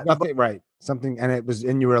I'm at. Nothing, right. Something,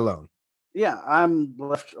 and you were alone. Yeah, I'm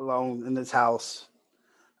left alone in this house.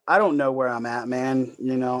 I don't know where I'm at, man.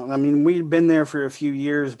 You know, I mean, we'd been there for a few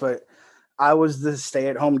years, but I was the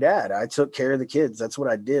stay-at-home dad. I took care of the kids. That's what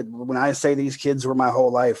I did. When I say these kids were my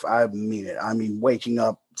whole life, I mean it. I mean, waking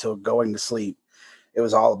up till going to sleep, it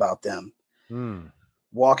was all about them.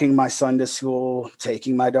 Walking my son to school,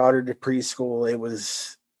 taking my daughter to preschool. It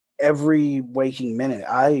was every waking minute.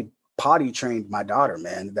 I potty trained my daughter,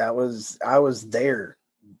 man. I was there.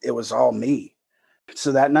 It was all me.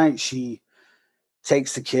 So that night she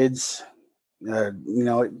takes the kids,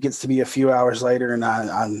 it gets to be a few hours later and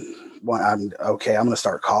I'm okay. I'm going to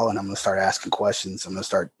start calling. I'm going to start asking questions. I'm going to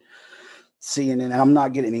start seeing, and I'm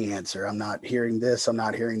not getting any answer. I'm not hearing this. I'm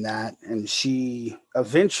not hearing that. And she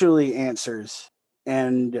eventually answers.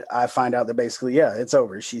 And I find out that basically, it's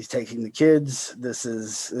over. She's taking the kids. This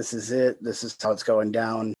is it. This is how it's going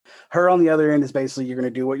down. Her on the other end is basically, you're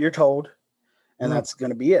going to do what you're told. And that's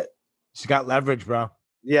going to be it. She's got leverage, bro.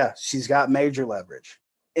 Yeah. She's got major leverage.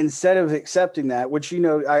 Instead of accepting that, which,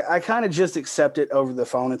 I kind of just accept it over the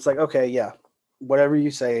phone. It's like, okay, yeah, whatever you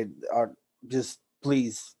say, just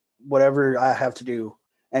please, whatever I have to do.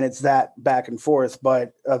 And it's that back and forth,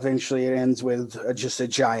 but eventually it ends with just a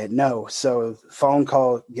giant no. So the phone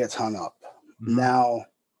call gets hung up. Now,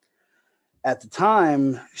 at the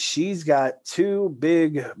time, she's got 2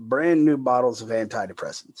 big brand new bottles of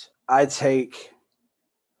antidepressants. I take,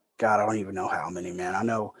 God, I don't even know how many, man.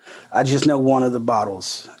 I just know one of the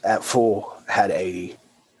bottles at full had 80.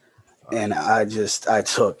 And I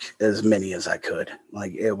took as many as I could.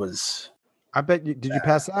 Like it was. I bet you, did you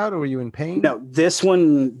pass out or were you in pain? No, this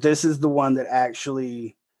is the one that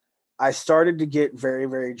actually I started to get very,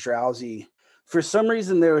 very drowsy. For some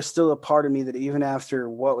reason, there was still a part of me that even after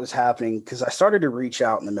what was happening, because I started to reach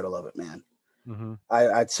out in the middle of it, man.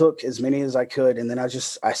 I took as many as I could. And then I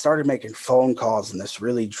started making phone calls in this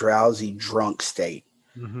really drowsy, drunk state.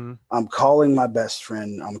 I'm calling my best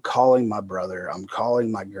friend. I'm calling my brother. I'm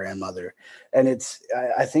calling my grandmother. And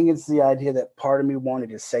I think it's the idea that part of me wanted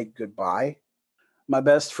to say goodbye. My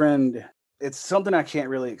best friend, it's something I can't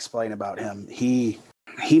really explain about him. He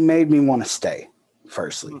made me want to stay,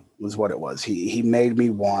 firstly, was what it was. He made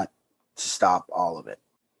me want to stop all of it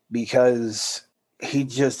because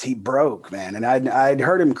he broke, man. And I'd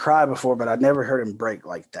heard him cry before, but I'd never heard him break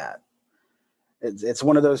like that. It's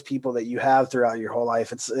one of those people that you have throughout your whole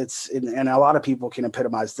life. And a lot of people can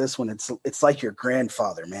epitomize this one. It's like your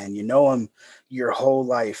grandfather, man. You know him your whole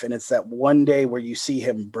life. And it's that one day where you see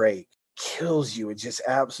him break, kills you. It just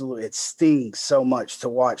absolutely, it stings so much to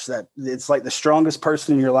watch that. It's like the strongest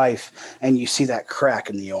person in your life. And you see that crack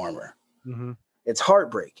in the armor. It's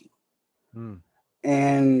heartbreaking.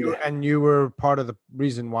 And you were part of the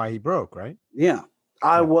reason why he broke, right? Yeah.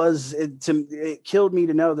 It killed me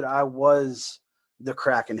to know that I was the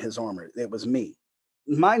crack in his armor. It was me.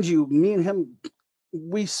 Mind you, me and him,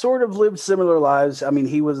 we sort of lived similar lives. I mean,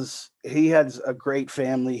 he had a great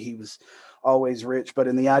family. He was always rich, but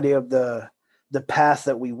in the idea of the path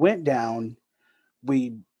that we went down,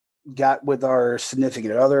 we got with our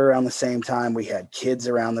significant other around the same time. We had kids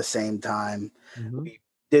around the same time. We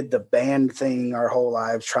did the band thing our whole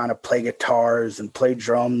lives, trying to play guitars and play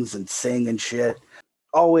drums and sing and shit.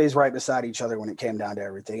 Always right beside each other when it came down to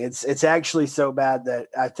everything. It's actually so bad that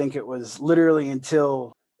I think it was literally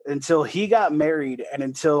until he got married and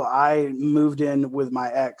until I moved in with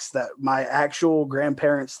my ex that my actual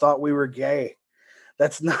grandparents thought we were gay.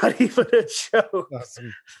 That's not even a joke.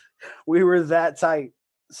 Awesome. We were that tight.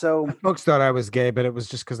 So folks thought I was gay, but it was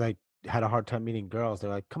just because I had a hard time meeting girls. They're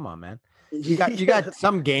like, "Come on, man. You got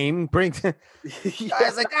some game." I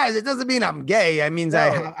was like, guys, it doesn't mean I'm gay. It means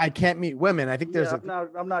I can't meet women. I think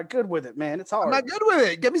I'm not good with it, man. It's hard. I'm not good with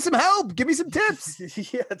it. Give me some help. Give me some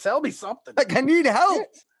tips. Yeah, tell me something. Like I need help.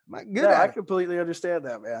 I'm not good I completely understand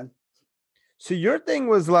that, man. So your thing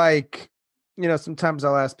was like, sometimes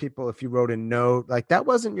I'll ask people if you wrote a note. Like that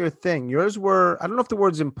wasn't your thing. Yours were, I don't know if the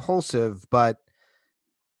word's impulsive, but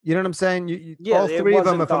You know what I'm saying? Yeah, all it three of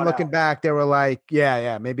them, wasn't if I'm thought looking out. back, they were like,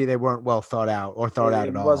 yeah, maybe they weren't well thought out or thought out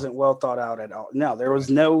It at all. wasn't well thought out at all. No, there was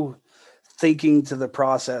no thinking to the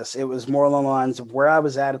process. It was more along the lines of where I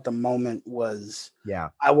was at the moment was, Yeah.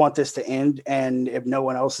 I want this to end, and if no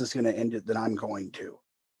one else is going to end it, then I'm going to.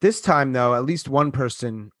 This time, though, at least one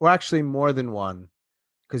person, or actually more than one,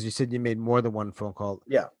 because you said you made more than one phone call.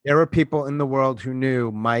 Yeah. There were people in the world who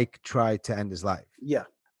knew Mike tried to end his life. Yeah.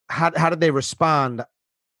 How did they respond?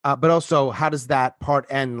 But also, how does that part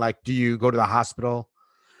end? Like, do you go to the hospital?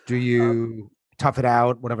 Do you tough it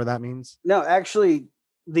out? Whatever that means. No, actually,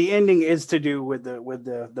 the ending is to do with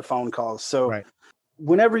the phone calls. So Right.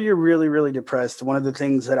 whenever you're really, really depressed, one of the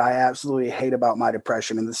things that I absolutely hate about my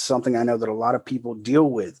depression, and this is something I know that a lot of people deal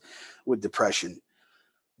with depression,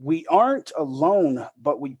 we aren't alone,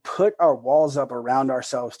 but we put our walls up around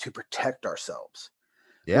ourselves to protect ourselves.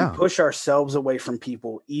 Yeah. We push ourselves away from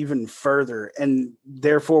people even further. And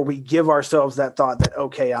therefore we give ourselves that thought that,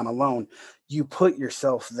 okay, I'm alone. You put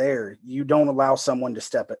yourself there. You don't allow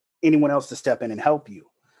anyone else to step in and help you.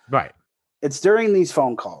 Right. It's during these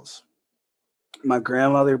phone calls. My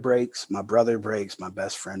grandmother breaks, my brother breaks, my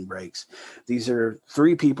best friend breaks. These are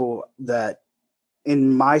three people that,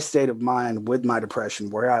 in my state of mind with my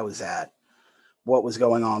depression, where I was at, what was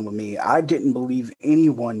going on with me, I didn't believe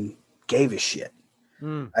anyone gave a shit.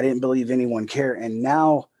 I didn't believe anyone cared. And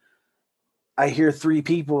now I hear three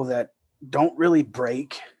people that don't really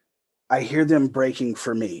break. I hear them breaking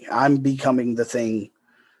for me. I'm becoming the thing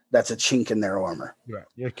that's a chink in their armor. Right.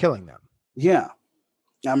 You're killing them. Yeah.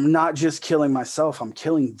 I'm not just killing myself, I'm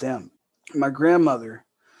killing them. My grandmother,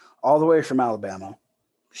 all the way from Alabama,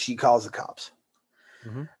 she calls the cops.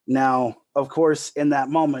 Mm-hmm. Now, of course, in that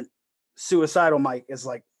moment, Suicidal Mike is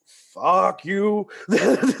like, fuck you.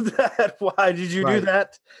 Why did you do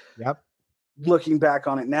that? Yep. Looking back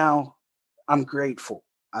on it now, I'm grateful.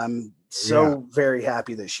 I'm so very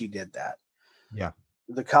happy that she did that. Yeah.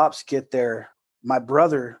 The cops get there. My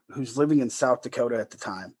brother, who's living in South Dakota at the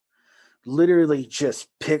time, literally just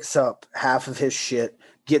picks up half of his shit,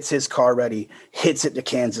 gets his car ready, hits it to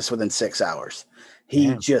Kansas within 6 hours.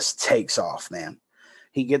 He just takes off, man.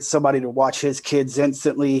 He gets somebody to watch his kids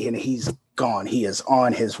instantly, and he's gone. He is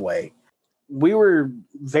on his way. We were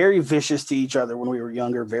very vicious to each other when we were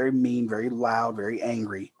younger, very mean, very loud, very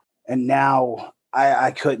angry. And now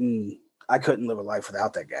I couldn't live a life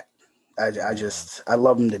without that guy. I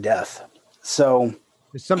love him to death. So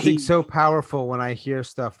there's something so powerful when I hear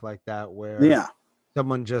stuff like that, where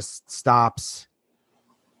someone just stops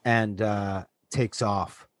and takes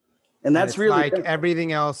off. And that's really like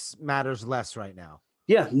everything else matters less right now.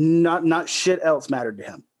 Yeah, not shit else mattered to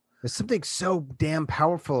him. There's something so damn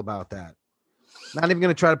powerful about that. Not even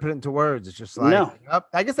going to try to put it into words. It's just like, no.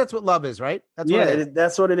 I guess that's what love is, right? That's what it is.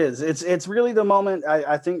 That's what it is. It's really the moment.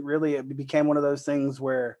 I think really it became one of those things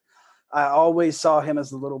where I always saw him as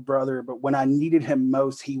the little brother, but when I needed him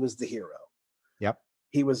most, he was the hero. Yep.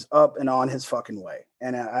 He was up and on his fucking way.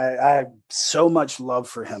 And I have so much love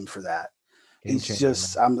for him for that. He's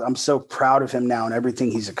just, I'm so proud of him now and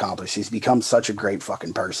everything he's accomplished. He's become such a great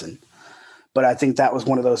fucking person. But I think that was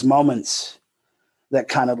one of those moments that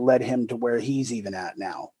kind of led him to where he's even at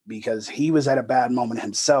now, because he was at a bad moment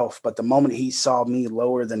himself. But the moment he saw me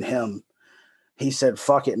lower than him, he said,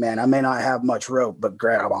 fuck it, man. I may not have much rope, but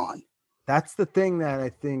grab on. That's the thing that I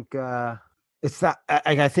think it's that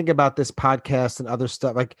I think about this podcast and other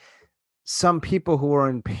stuff. Like some people who are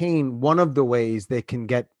in pain, one of the ways they can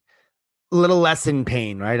get a little less in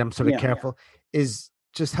pain, right? I'm sort of careful, is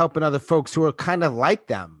just helping other folks who are kind of like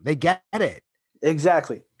them. They get it.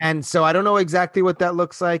 Exactly. And so I don't know exactly what that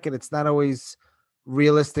looks like. And it's not always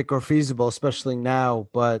realistic or feasible, especially now,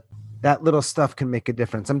 but that little stuff can make a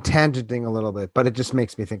difference. I'm tangenting a little bit, but it just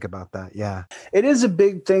makes me think about that. Yeah. It is a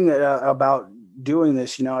big thing about doing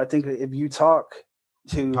this. You know, I think if you talk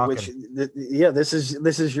to this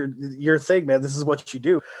is your thing, man. This is what you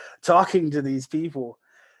do. Talking to these people,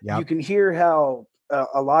 you can hear how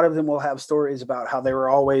a lot of them will have stories about how they were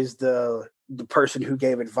always the person who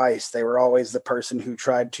gave advice. They were always the person who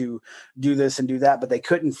tried to do this and do that, but they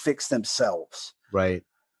couldn't fix themselves. Right.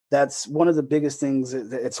 That's one of the biggest things.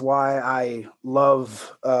 It's why I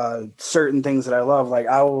love certain things that I love. Like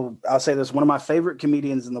I'll say this. One of my favorite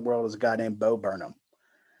comedians in the world is a guy named Bo Burnham.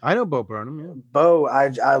 I know Bo Burnham. Yeah. Bo,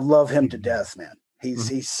 I love him to death, man.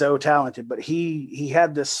 He's so talented, but he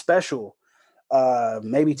had this special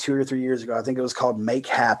maybe 2 or 3 years ago. I think it was called Make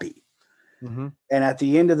Happy. Mm-hmm. And at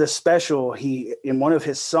the end of the special, he, in one of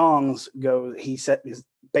his songs, he said,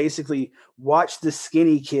 basically, watch the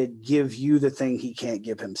skinny kid give you the thing he can't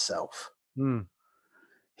give himself.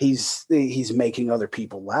 he's making other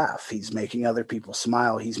people laugh. He's making other people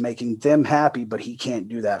smile. He's making them happy, but he can't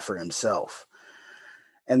do that for himself.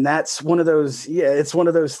 And that's one of those, it's one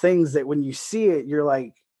of those things that when you see it, you're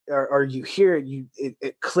like, or you hear it,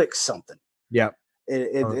 it clicks something. Yep.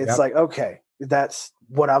 It's like, okay, that's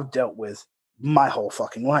what I've dealt with my whole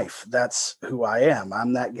fucking life. That's who I am.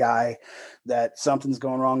 I'm that guy that something's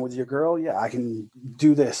going wrong with your girl. Yeah, I can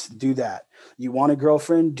do this, do that. You want a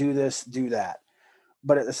girlfriend? Do this, do that.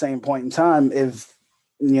 But at the same point in time, if,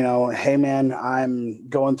 hey man, I'm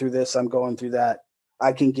going through this, I'm going through that,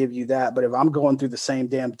 I can give you that. But if I'm going through the same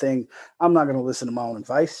damn thing, I'm not going to listen to my own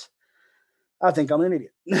advice. I think I'm an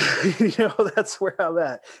idiot. That's where I'm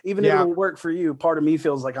at. Even if it'll work for you, part of me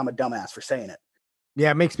feels like I'm a dumbass for saying it.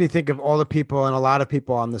 Yeah, it makes me think of all the people, and a lot of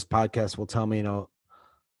people on this podcast will tell me,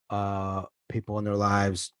 people in their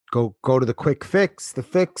lives go to the quick fix,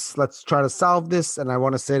 let's try to solve this. And I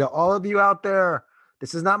want to say to all of you out there,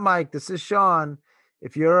 this is not Mike, this is Sean.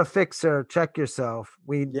 If you're a fixer, check yourself.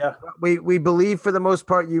 We believe for the most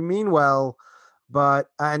part you mean well, but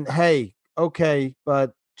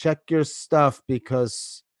check your stuff,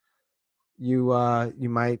 because you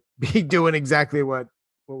might be doing exactly what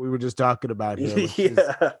we were just talking about here.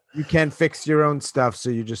 You can't fix your own stuff, so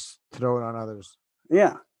you just throw it on others.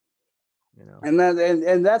 Yeah. And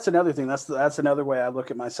that's another thing. That's another way I look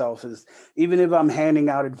at myself, is even if I'm handing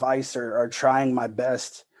out advice or trying my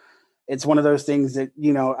best, it's one of those things that,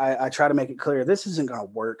 I try to make it clear, this isn't going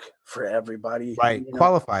to work for everybody. Right.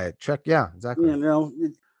 Qualify it. Check. Yeah, exactly.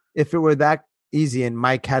 If it were that easy and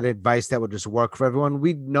Mike had advice that would just work for everyone,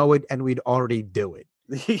 we'd know it and we'd already do it.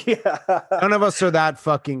 Yeah. None of us are that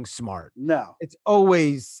fucking smart. No. It's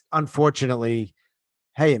always, unfortunately,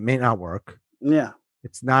 hey, it may not work. Yeah.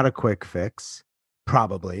 It's not a quick fix,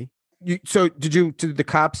 probably. So did the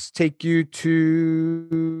cops take you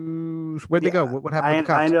to, where'd they go? What happened with the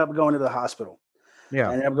cops? I ended up going to the hospital. Yeah.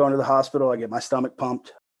 I ended up going to the hospital. I get my stomach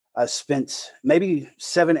pumped. I spent maybe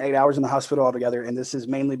 7-8 hours in the hospital altogether. And this is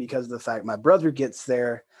mainly because of the fact my brother gets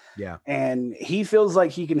there. Yeah. And he feels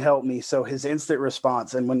like he can help me. So his instant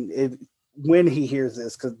response, and when he hears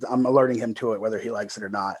this, because I'm alerting him to it, whether he likes it or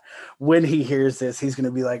not, when he hears this, he's going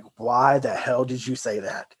to be like, why the hell did you say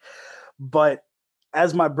that? But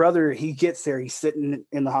as my brother, he gets there, he's sitting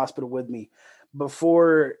in the hospital with me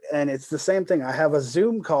before. And it's the same thing. I have a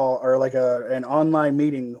Zoom call or like an online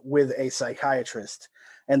meeting with a psychiatrist.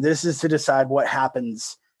 And this is to decide what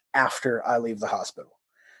happens after I leave the hospital.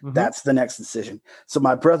 Mm-hmm. That's the next decision. So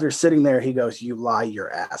my brother's sitting there. He goes, you lie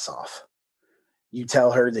your ass off. You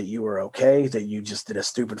tell her that you were okay, that you just did a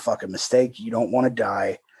stupid fucking mistake. You don't want to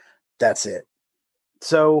die. That's it.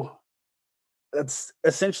 So that's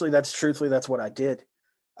truthfully, that's what I did.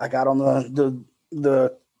 I got on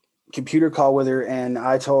the computer call with her, and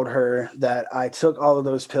I told her that I took all of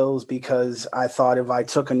those pills because I thought if I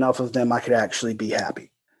took enough of them, I could actually be happy.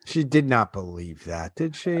 She did not believe that,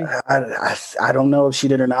 did she? I don't know if she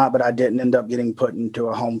did or not, but I didn't end up getting put into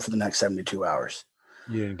a home for the next 72 hours.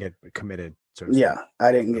 You didn't get committed. Yeah,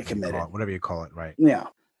 I didn't get committed. Whatever you call it, right? Yeah.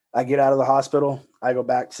 I get out of the hospital. I go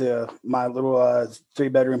back to my little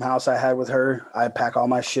 3-bedroom house I had with her. I pack all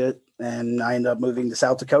my shit, and I end up moving to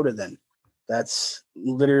South Dakota then. That's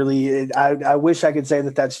literally it. I wish I could say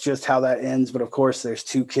that that's just how that ends, but of course there's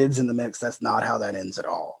 2 kids in the mix. That's not how that ends at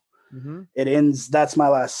all. Mm-hmm. It ends. That's my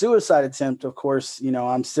last suicide attempt. Of course,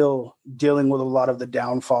 I'm still dealing with a lot of the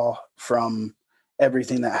downfall from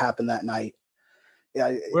everything that happened that night.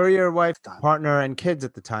 Yeah. Where are your wife, partner, and kids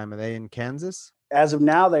at the time? Are they in Kansas? As of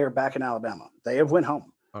now, they are back in Alabama. They have went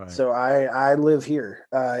home. All right. So I live here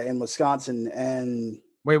in Wisconsin. And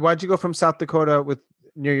wait, why'd you go from South Dakota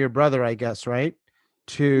near your brother, I guess, right?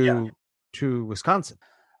 To Wisconsin?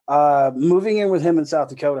 Moving in with him in South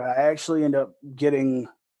Dakota, I actually end up getting,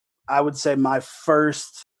 I would say, my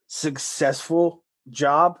first successful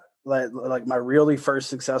job. Like my really first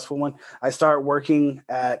successful one. I start working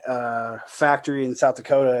at a factory in South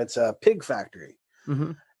Dakota. It's a pig factory.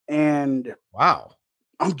 Mm-hmm. And wow,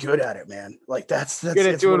 I'm good at it, man. Like that's good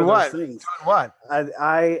at doing what? Doing what?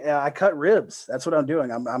 I cut ribs. That's what I'm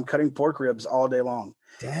doing. I'm cutting pork ribs all day long.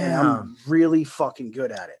 Damn. And I'm really fucking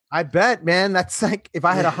good at it. I bet, man. That's like if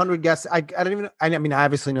I had 100 guests, I don't even. I mean, I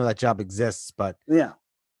obviously know that job exists, but yeah,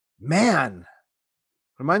 man.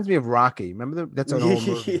 Reminds me of Rocky. Remember that's an old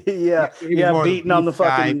movie. yeah, beating on the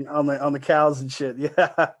fucking on the cows and shit.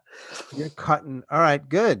 Yeah, you're cutting. All right,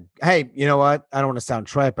 good. Hey, you know what? I don't want to sound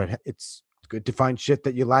trite, but it's good to find shit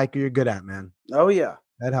that you like or you're good at, man. Oh yeah,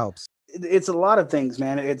 that helps. It's a lot of things,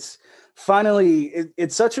 man. It's finally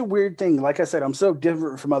it's such a weird thing. Like I said, I'm so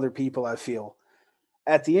different from other people. I feel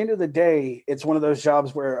at the end of the day, it's one of those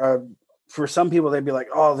jobs where for some people, they'd be like,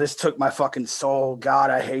 oh, this took my fucking soul. God,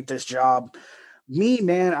 I hate this job. Me,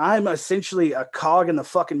 man, I'm essentially a cog in the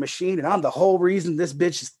fucking machine, and I'm the whole reason this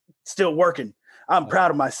bitch is still working. I'm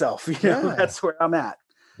proud of myself. That's where I'm at.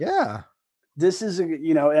 Yeah. This is,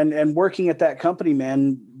 and working at that company,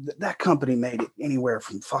 man, that company made it anywhere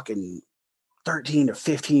from fucking 13 to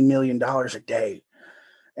 $15 million a day.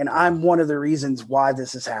 And I'm one of the reasons why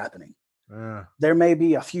this is happening. There may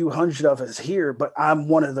be a few hundred of us here, but I'm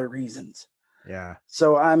one of the reasons. Yeah.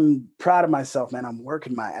 So I'm proud of myself, man. I'm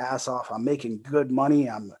working my ass off. I'm making good money.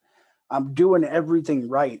 I'm doing everything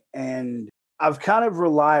right. And I've kind of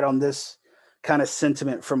relied on this kind of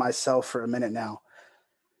sentiment for myself for a minute now.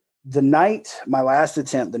 The night of my last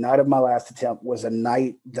attempt was a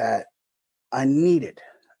night that I needed.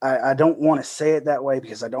 I don't want to say it that way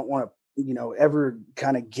because I don't want to, ever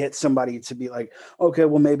kind of get somebody to be like, okay,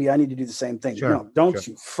 well, maybe I need to do the same thing. Sure, No, don't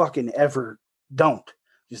you fucking ever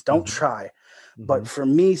just don't try. Mm-hmm. But for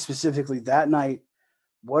me specifically that night,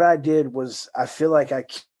 what I did was I feel like I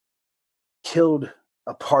killed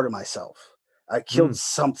a part of myself. I killed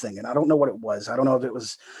something, and I don't know what it was. I don't know if it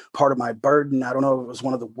was part of my burden. I don't know if it was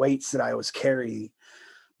one of the weights that I was carrying,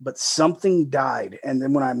 but something died. And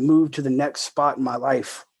then when I moved to the next spot in my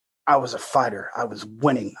life, I was a fighter. I was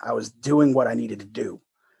winning. I was doing what I needed to do.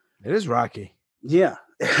 It is rocky. Yeah.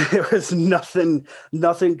 It was nothing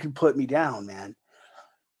could put me down, man.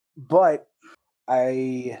 But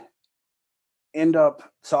I end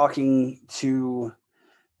up talking to,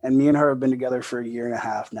 and me and her have been together for 1.5 years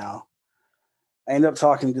now. I end up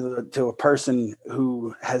talking to a person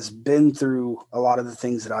who has been through a lot of the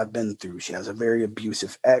things that I've been through. She has a very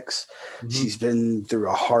abusive ex. She's been through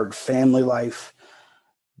a hard family life,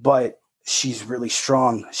 but she's really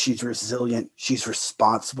strong. She's resilient. She's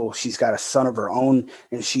responsible. She's got a son of her own,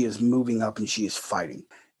 and she is moving up and she is fighting.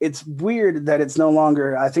 It's weird that it's no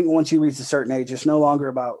longer, I think once you reach a certain age, it's no longer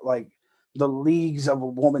about like the leagues of a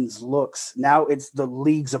woman's looks. Now it's the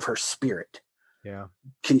leagues of her spirit. Yeah.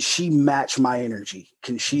 Can she match my energy?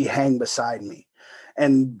 Can she hang beside me?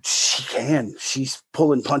 And she can. She's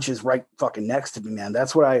pulling punches right fucking next to me, man.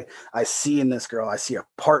 That's what I see in this girl. I see a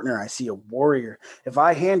partner. I see a warrior. If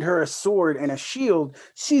I hand her a sword and a shield,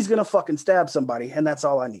 she's going to fucking stab somebody. And that's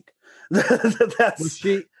all I need.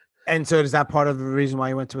 And so is that part of the reason why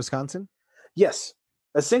you went to Wisconsin? Yes.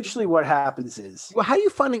 Essentially what happens is. Well, how are you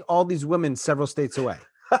finding all these women several states away?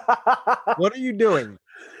 What are you doing?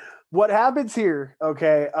 What happens here,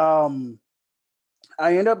 okay,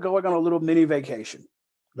 I end up going on a little mini vacation.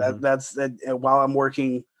 That's while I'm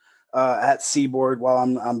working at Seaboard, while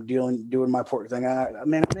I'm doing my port thing. I'm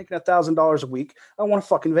making $1,000 a week. I want a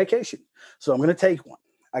fucking vacation, so I'm going to take one.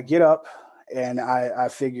 I get up and I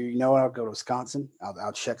figure, I'll go to Wisconsin.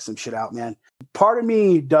 I'll check some shit out, man. Part of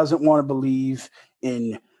me doesn't want to believe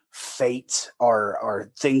in fate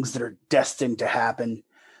or things that are destined to happen.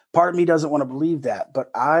 Part of me doesn't want to believe that,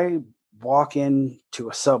 but I walk into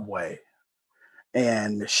a Subway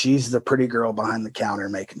and she's the pretty girl behind the counter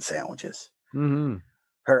making sandwiches. Mm-hmm.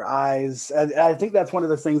 Her eyes, I think that's one of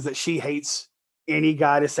the things that she hates any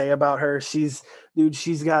guy to say about her. She's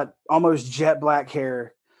got almost jet black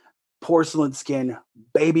hair, porcelain skin,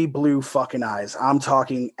 baby blue fucking eyes. I'm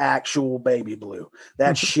talking actual baby blue.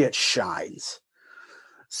 That shit shines.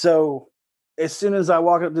 So as soon as I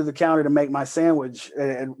walk up to the counter to make my sandwich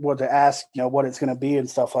and to ask, what it's going to be and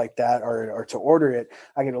stuff like that, or to order it,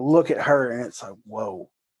 I get to look at her and it's like, whoa,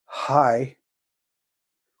 hi,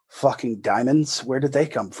 fucking diamonds. Where did they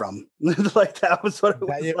come from? Like that was what it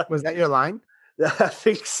was. Like. Was that your line? I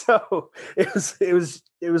think so. It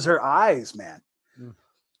was her eyes, man.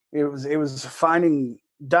 It was finding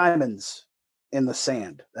diamonds in the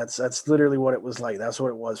sand. That's literally what it was like. That's what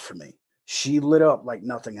it was for me. She lit up like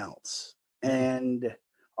nothing else. And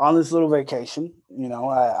on this little vacation,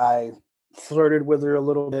 I flirted with her a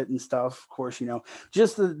little bit and stuff. Of course,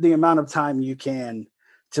 just the amount of time you can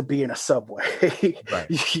to be in a Subway.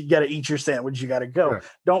 Right. You got to eat your sandwich. You got to go. Sure.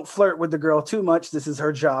 Don't flirt with the girl too much. This is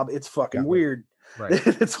her job. It's fucking weird. Right.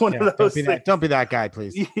 It's one of those things. Don't be that guy,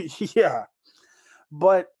 please. Yeah.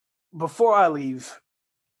 But before I leave,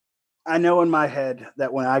 I know in my head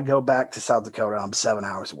that when I go back to South Dakota, I'm 7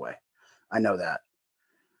 hours away. I know that.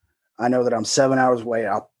 I know that I'm 7 hours away.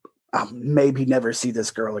 I'll maybe never see this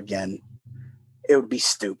girl again. It would be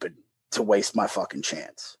stupid to waste my fucking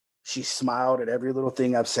chance. She smiled at every little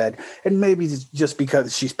thing I've said, and maybe it's just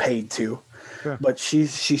because she's paid to. Sure. But she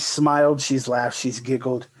smiled, she's laughed, she's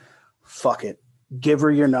giggled. Fuck it. Give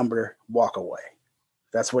her your number, walk away.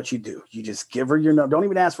 That's what you do. You just give her your number. Don't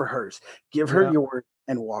even ask for hers. Give her yours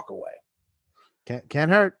and walk away.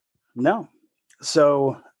 Can't hurt. No.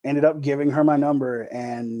 So ended up giving her my number,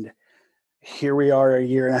 and here we are a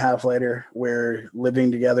year and a half later. We're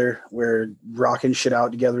living together. We're rocking shit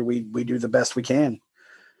out together. We do the best we can.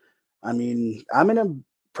 I mean, I'm in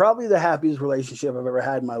probably the happiest relationship I've ever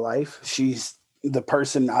had in my life. She's the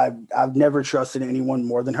person I've never trusted anyone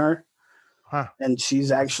more than her. Huh. And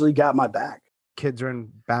she's actually got my back. Kids are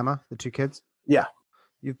in Bama, the 2 kids? Yeah.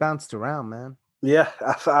 You've bounced around, man. Yeah,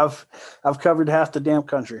 I've covered half the damn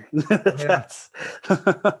country. That's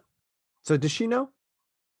So does she know?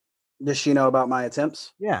 Does she know about my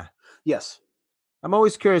attempts? Yeah. Yes. I'm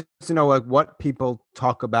always curious to know like what people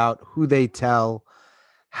talk about, who they tell,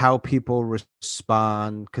 how people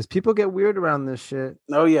respond, because people get weird around this shit.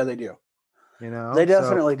 Oh yeah, they do. You know, they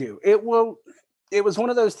definitely do. It was one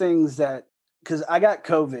of those things that because I got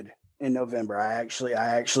COVID in November. I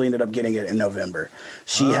actually ended up getting it in November.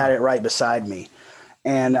 She had it right beside me,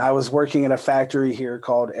 and I was working at a factory here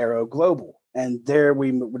called Aero Global, and there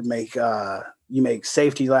we would make you make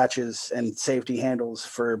safety latches and safety handles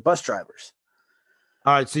for bus drivers.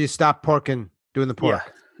 All right, so you stopped doing the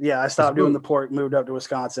pork. Yeah, I stopped doing the pork, moved up to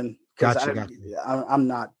Wisconsin because Gotcha. I'm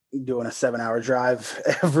not doing a 7-hour drive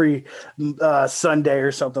every Sunday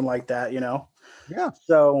or something like that, you know? Yeah.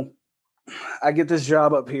 So I get this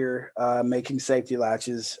job up here making safety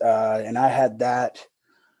latches, and I had that,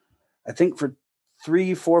 I think, for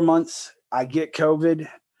 3-4 months. I get COVID.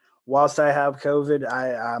 Whilst I have COVID,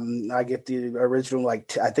 I get the original,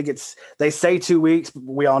 like, I think they say 2 weeks, but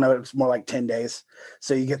we all know it's more like 10 days.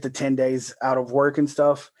 So you get the 10 days out of work and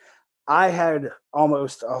stuff. I had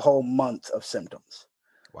almost a whole month of symptoms.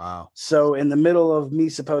 Wow. So in the middle of me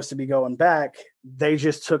supposed to be going back, they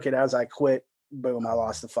just took it as I quit. Boom, I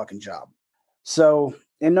lost the fucking job. So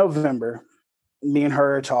in November, me and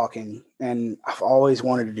her are talking, and I've always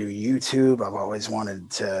wanted to do YouTube. I've always wanted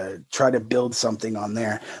to try to build something on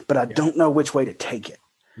there, but I don't know which way to take it.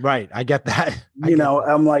 Right. I get that.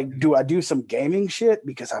 I'm like, do I do some gaming shit?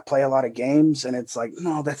 Because I play a lot of games, and it's like,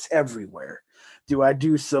 no, that's everywhere. Do I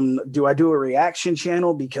do a reaction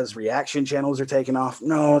channel because reaction channels are taking off?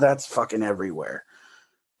 No, that's fucking everywhere.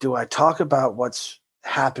 Do I talk about what's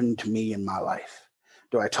happened to me in my life?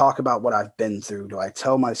 Do I talk about what I've been through? Do I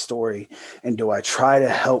tell my story? And do I try to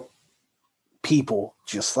help people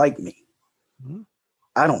just like me? Mm-hmm.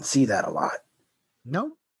 I don't see that a lot.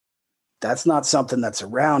 No. That's not something that's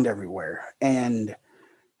around everywhere. And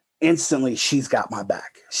instantly she's got my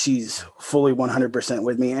back. She's fully 100%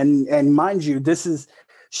 with me. And mind you,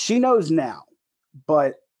 she knows now,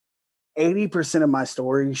 but 80% of my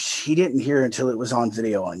story, she didn't hear until it was on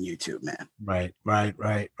video on YouTube, man.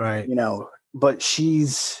 Right. You know, but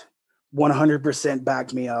she's 100%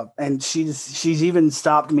 backed me up, and she's even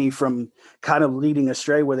stopped me from kind of leading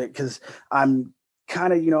astray with it, because I'm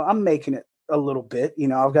kind of, I'm making it a little bit,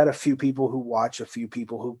 I've got a few people who watch, a few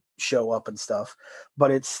people who show up and stuff,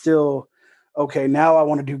 but it's still okay. Now I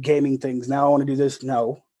want to do gaming things. Now I want to do this.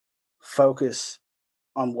 No, focus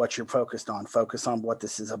on what you're focused on. Focus on what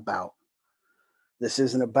this is about. This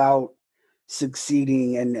isn't about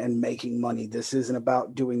succeeding and making money. This isn't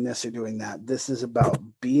about doing this or doing that. This is about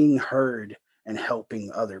being heard and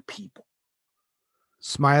helping other people.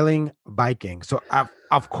 Smiling Biking. So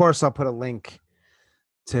of course I'll put a link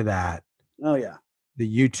to that. Oh yeah.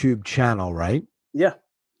 The YouTube channel, right? Yeah.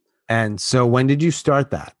 And so when did you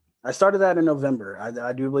start that? I started that in November.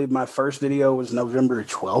 I do believe my first video was November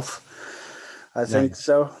 12th. I think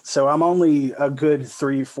so. So I'm only a good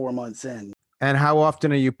 3-4 months in. And how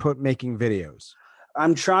often are you making videos?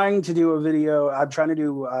 I'm trying to do 2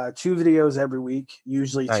 videos every week,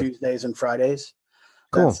 usually Tuesdays and Fridays.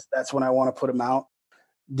 Cool. That's when I want to put them out.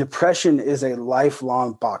 Depression is a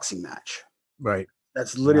lifelong boxing match. Right.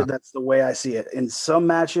 That's literally, that's the way I see it. In some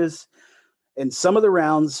matches, in some of the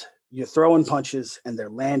rounds, you're throwing punches and they're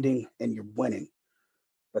landing and you're winning.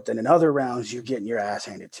 But then in other rounds, you're getting your ass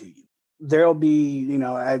handed to you. There'll be,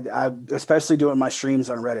 I especially doing my streams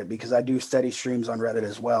on Reddit, because I do steady streams on Reddit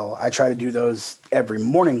as well. I try to do those every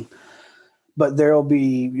morning, but there'll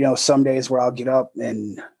be, some days where I'll get up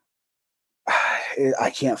and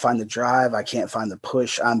I can't find the drive. I can't find the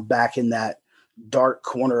push. I'm back in that dark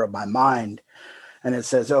corner of my mind. And it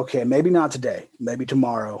says, okay, maybe not today, maybe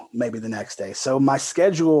tomorrow, maybe the next day. So my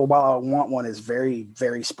schedule, while I want one, is very,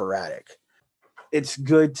 very sporadic. It's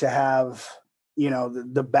good to have,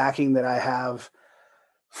 the backing that I have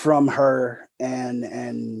from her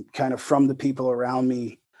and kind of from the people around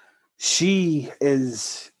me. She's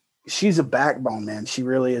a backbone, man. She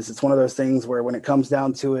really is. It's one of those things where when it comes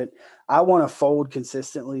down to it, I want to fold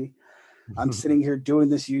consistently. I'm sitting here doing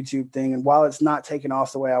this YouTube thing, and while it's not taking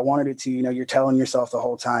off the way I wanted it to, you're telling yourself the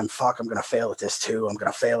whole time, fuck, I'm going to fail at this too. I'm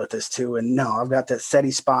going to fail at this too. And no, I've got that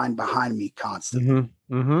steady spine behind me constantly.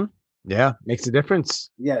 Mm-hmm. Mm-hmm. Yeah, makes a difference.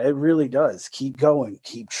 Yeah, it really does. Keep going,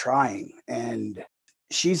 keep trying. And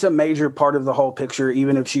she's a major part of the whole picture,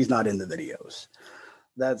 even if she's not in the videos.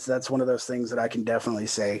 That's one of those things that I can definitely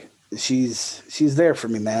say. She's there for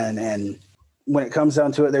me, man. And when it comes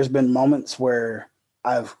down to it, there's been moments where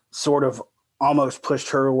I've sort of almost pushed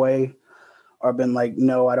her away or been like,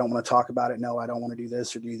 no, I don't want to talk about it. No, I don't want to do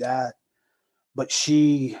this or do that. But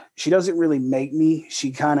she doesn't really make me.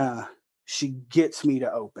 She gets me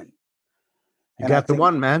to open. You And I got the think,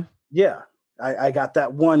 one, man. yeah, I got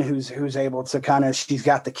that one who's able to kind of, she's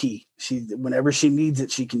got the key. She, whenever she needs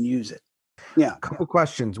it, she can use it. Yeah. Couple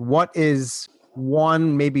questions. What is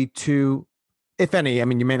one, maybe two, if any? I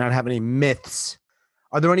mean, you may not have any myths.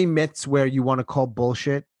 Are there any myths where you want to call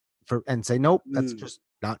bullshit and say, nope, that's just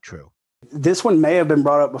not true? This one may have been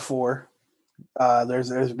brought up before.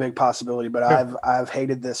 There's a big possibility, but Sure. I've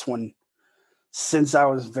hated this one since I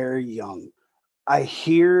was very young. I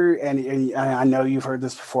hear, and I know you've heard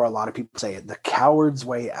this before. A lot of people say it: the coward's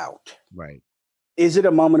way out. Right. Is it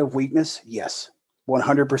a moment of weakness? Yes,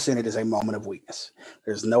 100%. It is a moment of weakness.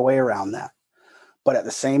 There's no way around that. But at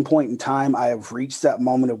the same point in time, I have reached that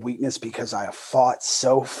moment of weakness because I have fought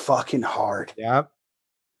so fucking hard. Yep.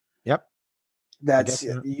 That's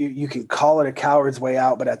you can call it a coward's way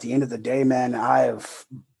out, but at the end of the day, man, I have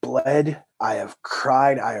bled, I have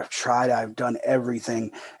cried, I have tried, I've done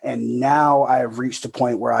everything, and now I have reached a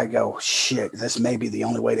point where I go, shit, this may be the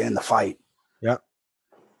only way to end the fight. Yep.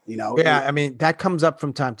 Yeah, I mean, that comes up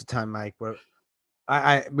from time to time, Mike, where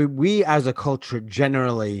we as a culture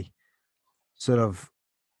generally sort of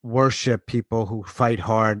worship people who fight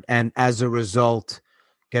hard and as a result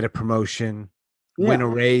get a promotion, win a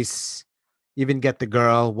race, even get the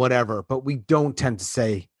girl, whatever. But we don't tend to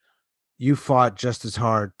say you fought just as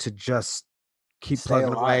hard to just keep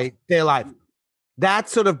plugging away, stay alive.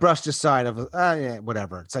 That's sort of brushed aside of yeah,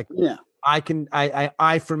 whatever. It's like, yeah,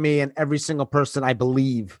 I for me and every single person I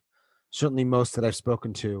believe, certainly most that I've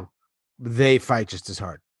spoken to, they fight just as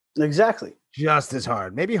hard. Exactly. Just as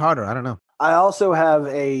hard, maybe harder. I don't know. I also have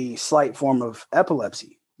a slight form of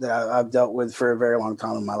epilepsy that I've dealt with for a very long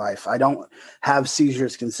time in my life. I don't have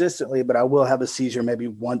seizures consistently, but I will have a seizure maybe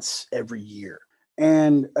once every year.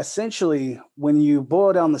 And essentially, when you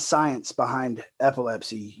boil down the science behind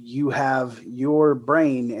epilepsy, you have your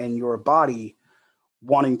brain and your body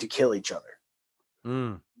wanting to kill each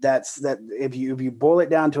other. That's that. If you boil it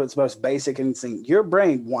down to its most basic instinct, your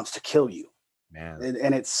brain wants to kill you, man,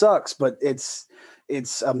 and it sucks, but it's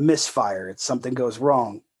a misfire. It's something goes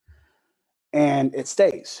wrong, and it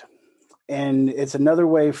stays. And it's another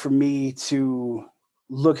way for me to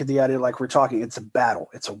look at the idea, like we're talking. It's a battle.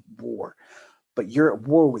 It's a war, but you're at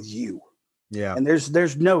war with you. Yeah. And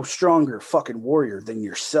there's no stronger fucking warrior than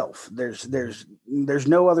yourself. There's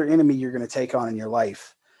no other enemy you're going to take on in your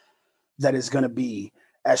life that is going to be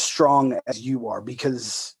as strong as you are,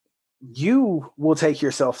 because you will take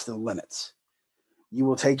yourself to the limits. You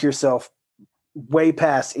will take yourself way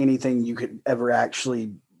past anything you could ever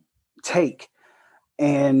actually take.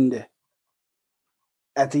 And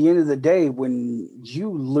at the end of the day, when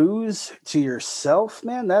you lose to yourself,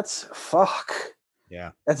 man, that's fuck.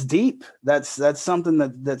 Yeah. That's deep. That's something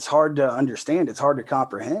that's hard to understand. It's hard to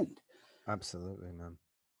comprehend. Absolutely, man.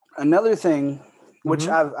 Another thing, which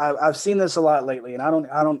I've seen this a lot lately, and I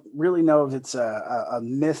don't really know if it's a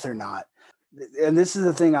myth or not. And this is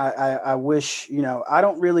the thing I wish, I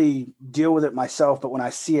don't really deal with it myself, but when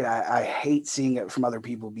I see it, I hate seeing it from other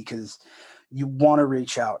people, because you want to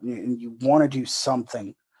reach out and you want to do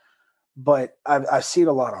something. But I see it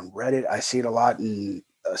a lot on Reddit. I see it a lot in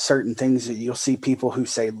certain things that you'll see people who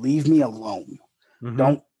say, leave me alone.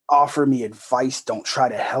 Don't offer me advice. Don't try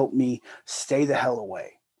to help me. Stay the hell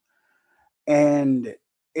away. And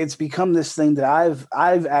it's become this thing that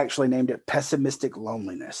I've actually named it pessimistic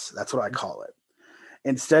loneliness. That's what I call it.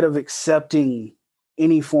 Instead of accepting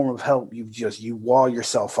any form of help, you wall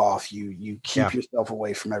yourself off. You keep yourself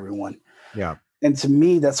away from everyone. Yeah. And to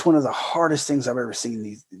me, that's one of the hardest things I've ever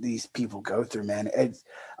seen these people go through, man. I'm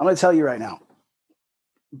going to tell you right now,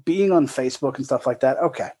 being on Facebook and stuff like that.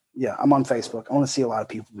 Okay. Yeah. I'm on Facebook. I want to see a lot of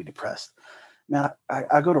people be depressed. Man,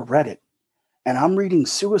 I go to Reddit and I'm reading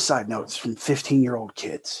suicide notes from 15-year-old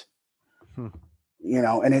kids, and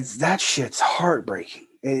that shit's heartbreaking.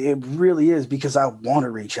 It really is, because I want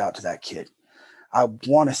to reach out to that kid. I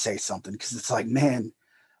want to say something, because it's like, man,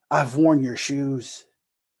 I've worn your shoes.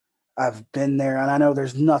 I've been there, and I know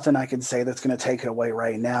there's nothing I can say that's going to take it away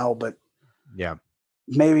right now, but yeah,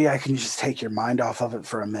 maybe I can just take your mind off of it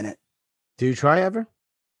for a minute. Do you try ever?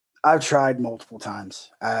 I've tried multiple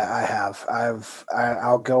times.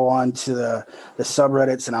 I'll go on to the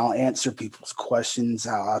subreddits and I'll answer people's questions.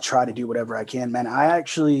 I'll try to do whatever I can, man.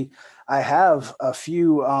 I have a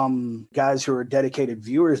few guys who are dedicated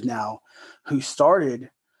viewers now who started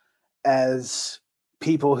as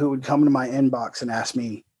people who would come to my inbox and ask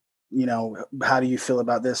me, how do you feel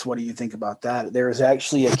about this? What do you think about that? There was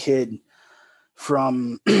actually a kid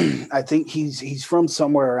from, I think he's from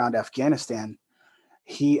somewhere around Afghanistan.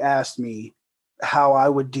 He asked me how I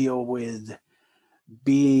would deal with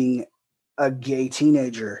being a gay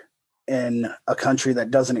teenager in a country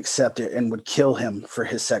that doesn't accept it and would kill him for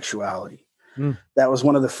his sexuality. That was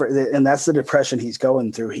one of and that's the depression he's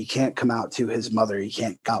going through. He can't come out to his mother. He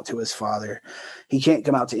can't come out to his father. He can't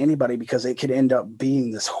come out to anybody because it could end up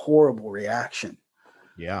being this horrible reaction.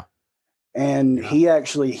 Yeah. And he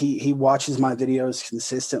actually, he watches my videos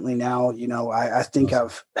consistently now. I think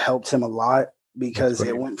I've helped him a lot because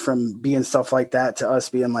it went from being stuff like that to us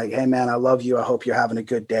being like, hey man, I love you. I hope you're having a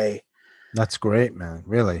good day. That's great, man.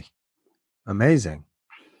 Really amazing.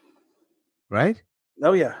 Right?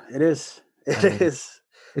 Oh yeah, it is. It is.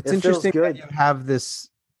 It's interesting that you have this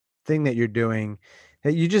thing that you're doing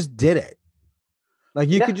that you just did it. Like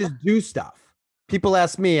you could just do stuff. People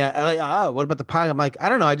ask me, what about the podcast? I'm like, I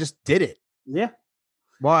don't know. I just did it. Yeah.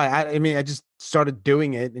 Why? I mean, I just started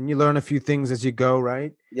doing it and you learn a few things as you go,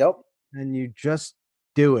 right? Yep. And you just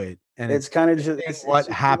do it. And it's kind of just what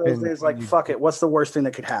happened. It's like, fuck it. What's the worst thing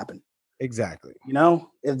that could happen? Exactly. I'm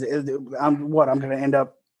going to end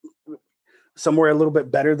up somewhere a little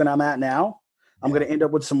bit better than I'm at now. I'm going to end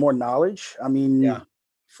up with some more knowledge. I mean,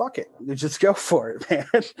 fuck it. Just go for it,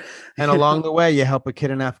 man. And along the way, you help a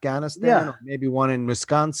kid in Afghanistan, or maybe one in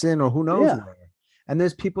Wisconsin, or who knows where. And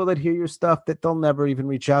there's people that hear your stuff that they'll never even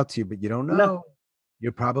reach out to you, but you don't know. No.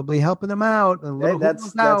 You're probably helping them out. And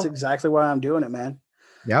that's exactly why I'm doing it, man.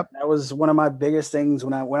 Yep. That was one of my biggest things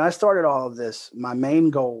when I started all of this. My main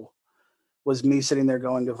goal was me sitting there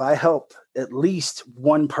going, if I help at least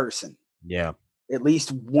one person, at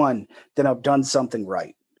least one, then I've done something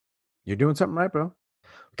right. You're doing something right, bro.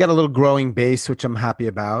 We've got a little growing base, which I'm happy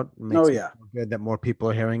about. It makes it good that more people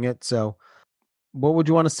are hearing it. So what would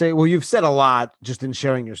you want to say? Well, you've said a lot just in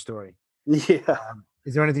sharing your story. Yeah.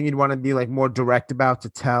 Is there anything you'd want to be like more direct about to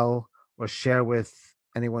tell or share with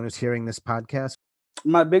anyone who's hearing this podcast?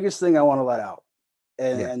 My biggest thing I want to let out,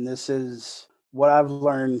 and this is what I've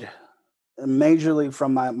learned majorly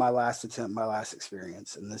from my last attempt, my last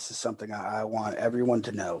experience. And this is something I want everyone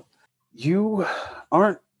to know. You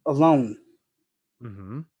aren't alone.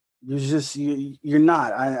 Mm-hmm. You're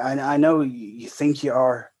not. I know you think you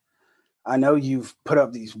are. I know you've put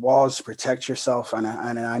up these walls to protect yourself. And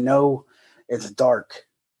I know it's dark.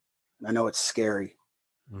 I know it's scary.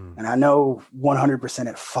 And I know 100%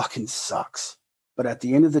 it fucking sucks. But at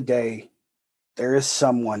the end of the day, there is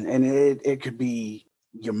someone, and it could be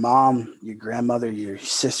your mom, your grandmother, your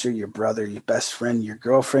sister, your brother, your best friend, your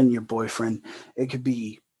girlfriend, your boyfriend. It could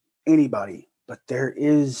be anybody, but there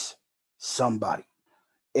is somebody.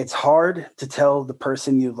 It's hard to tell the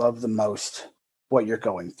person you love the most what you're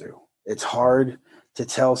going through. It's hard to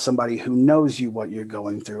tell somebody who knows you what you're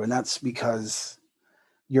going through. And that's because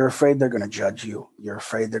you're afraid they're going to judge you. You're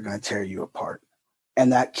afraid they're going to tear you apart.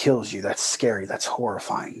 And that kills you. That's scary. That's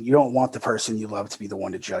horrifying. You don't want the person you love to be the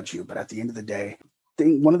one to judge you. But at the end of the day,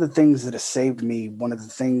 one of the things that has saved me, one of the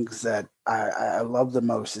things that I love the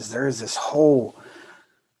most is there is this whole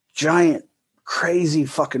giant, crazy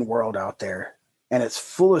fucking world out there. And it's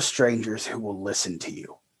full of strangers who will listen to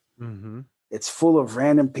you. Mm-hmm. It's full of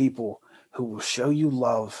random people who will show you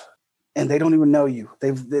love and they don't even know you.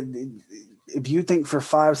 If you think for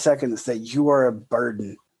 5 seconds that you are a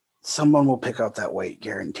burden, someone will pick up that weight,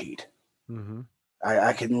 guaranteed. Mm-hmm.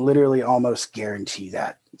 I can literally almost guarantee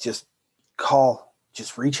that. Just call,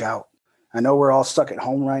 just reach out. I know we're all stuck at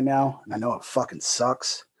home right now, and I know it fucking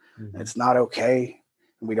sucks. Mm-hmm. It's not okay.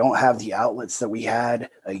 And we don't have the outlets that we had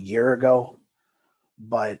a year ago.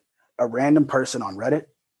 But a random person on Reddit,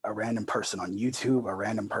 a random person on YouTube, a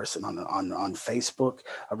random person on Facebook,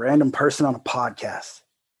 a random person on a podcast,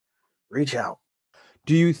 reach out.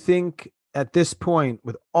 Do you think at this point,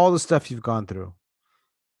 with all the stuff you've gone through,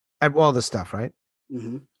 all the stuff, right?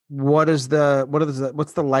 Mm-hmm. What's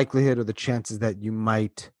the likelihood or the chances that you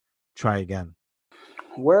might try again?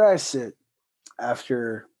 Where I sit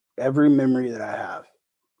after every memory that I have,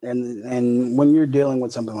 and when you're dealing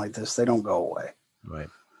with something like this, they don't go away. Right.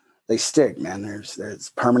 They stick, man.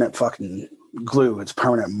 There's permanent fucking glue. It's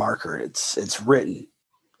permanent marker. It's written.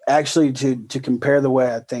 Actually, to compare the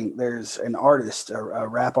way I think, there's an artist, a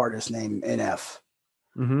rap artist named NF.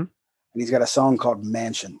 Mm-hmm. And he's got a song called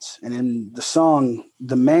Mansions. And in the song,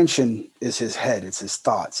 the mansion is his head. It's his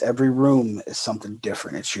thoughts. Every room is something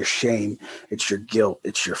different. It's your shame. It's your guilt.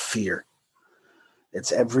 It's your fear.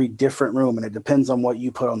 It's every different room. And it depends on what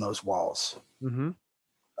you put on those walls. Mm-hmm.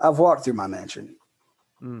 I've walked through my mansion.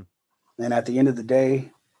 And at the end of the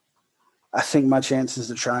day, I think my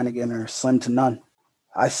chances of trying again are slim to none.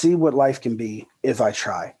 I see what life can be if I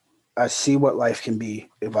try. I see what life can be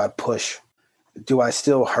if I push. Do I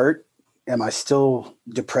still hurt? Am I still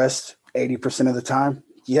depressed 80% of the time?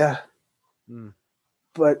 Yeah.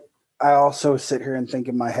 But I also sit here and think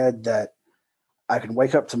in my head that I can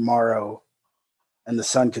wake up tomorrow and the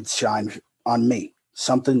sun could shine on me.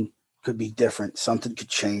 Something could be different. Something could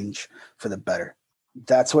change for the better.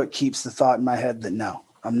 That's what keeps the thought in my head that no,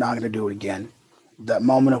 I'm not going to do it again. That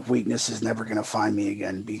moment of weakness is never going to find me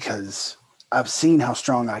again because I've seen how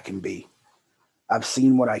strong I can be. I've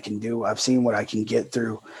seen what I can do. I've seen what I can get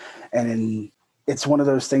through. And it's one of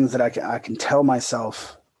those things that I can tell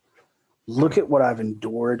myself, look at what I've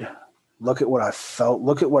endured. Look at what I've felt.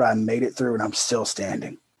 Look at what I made it through, and I'm still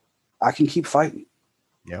standing. I can keep fighting.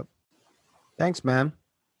 Yep. Thanks, man.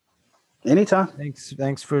 Anytime.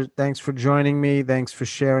 Thanks for joining me. Thanks for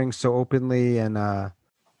sharing so openly and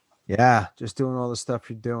just doing all the stuff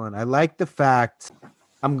you're doing. I like the fact.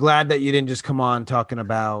 I'm glad that you didn't just come on talking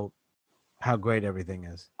about how great everything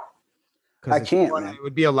is. I can't, man. It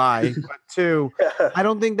would be a lie. But two, I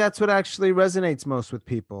don't think that's what actually resonates most with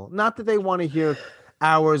people. Not that they want to hear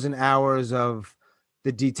hours and hours of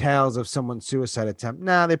the details of someone's suicide attempt.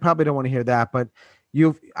 Nah, they probably don't want to hear that. But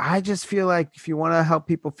I just feel like if you want to help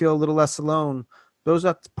people feel a little less alone, those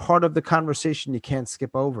are part of the conversation you can't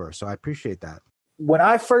skip over. So I appreciate that. When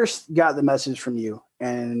I first got the message from you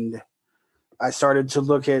and I started to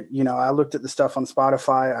look at, I looked at the stuff on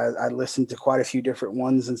Spotify. I listened to quite a few different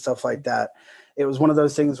ones and stuff like that. It was one of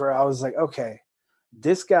those things where I was like, okay,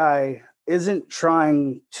 this guy isn't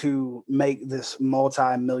trying to make this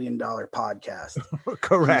multi-million-dollar podcast.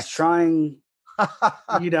 Correct. He's trying,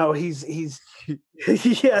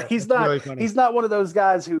 he's not one of those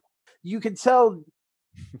guys who you can tell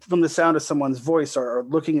from the sound of someone's voice or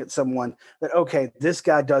looking at someone that, okay, this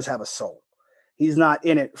guy does have a soul. He's not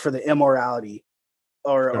in it for the immorality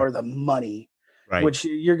or the money, right, which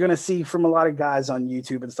you're going to see from a lot of guys on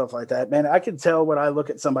YouTube and stuff like that. Man, I can tell when I look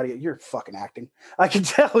at somebody, you're fucking acting. I can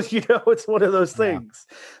tell, it's one of those things.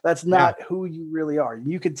 Yeah. That's not who you really are.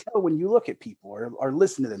 You can tell when you look at people or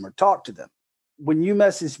listen to them or talk to them. When you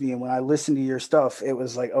messaged me and when I listened to your stuff, it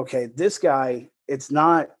was like, okay, this guy, he's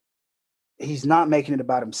not making it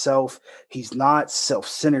about himself. He's not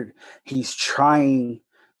self-centered. He's trying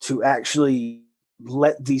to actually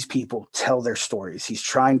let these people tell their stories. He's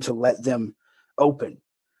trying to let them open.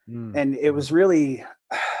 And it was really,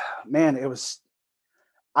 man,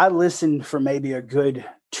 I listened for maybe a good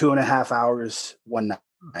 2.5 hours one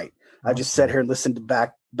night. I just sat here and listened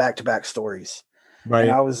to back-to-back stories. Right.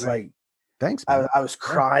 And I was like, thanks, man. I was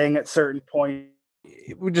crying at certain points.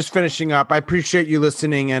 We're just finishing up. I appreciate you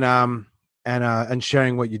listening and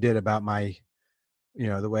sharing what you did about my,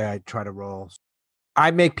 the way I try to roll.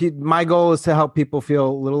 My goal is to help people feel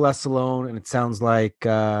a little less alone, and it sounds like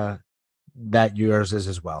that yours is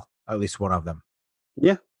as well. At least one of them.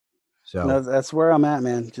 Yeah. So that's where I'm at,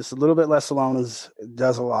 man. Just a little bit less alone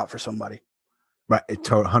does a lot for somebody. Right.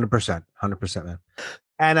 100%, man.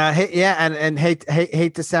 And and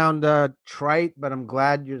hate to sound trite, but I'm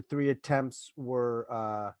glad your 3 attempts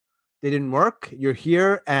were they didn't work. You're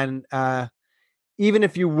here, and even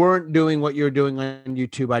if you weren't doing what you're doing on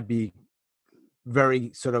YouTube, I'd be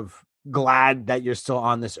very sort of glad that you're still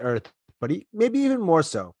on this earth, but maybe even more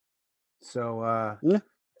so. So I'm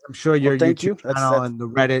sure your YouTube channel and the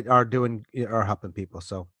Reddit are helping people.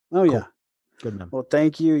 So yeah, good man. Well,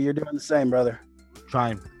 thank you. You're doing the same, brother.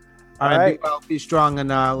 Trying. All right. Be well, be strong,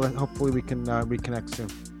 and hopefully we can reconnect soon.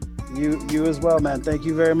 You as well, man. Thank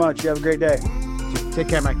you very much. You have a great day. Take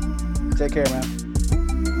care, Mike. Take care, man.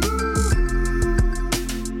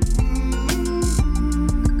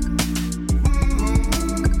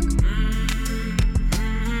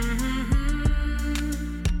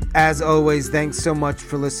 As always, thanks so much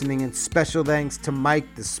for listening, and special thanks to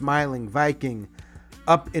Mike the Smiling Viking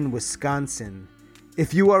up in Wisconsin.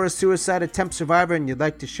 If you are a suicide attempt survivor and you'd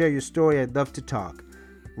like to share your story, I'd love to talk.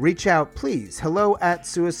 Reach out, please.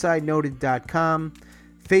 hello@suicidenoted.com,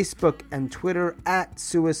 Facebook and Twitter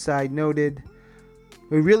 @suicidenoted.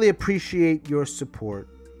 We really appreciate your support.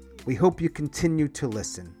 We hope you continue to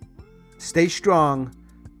listen. Stay strong.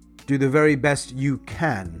 Do the very best you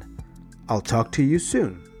can. I'll talk to you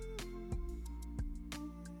soon.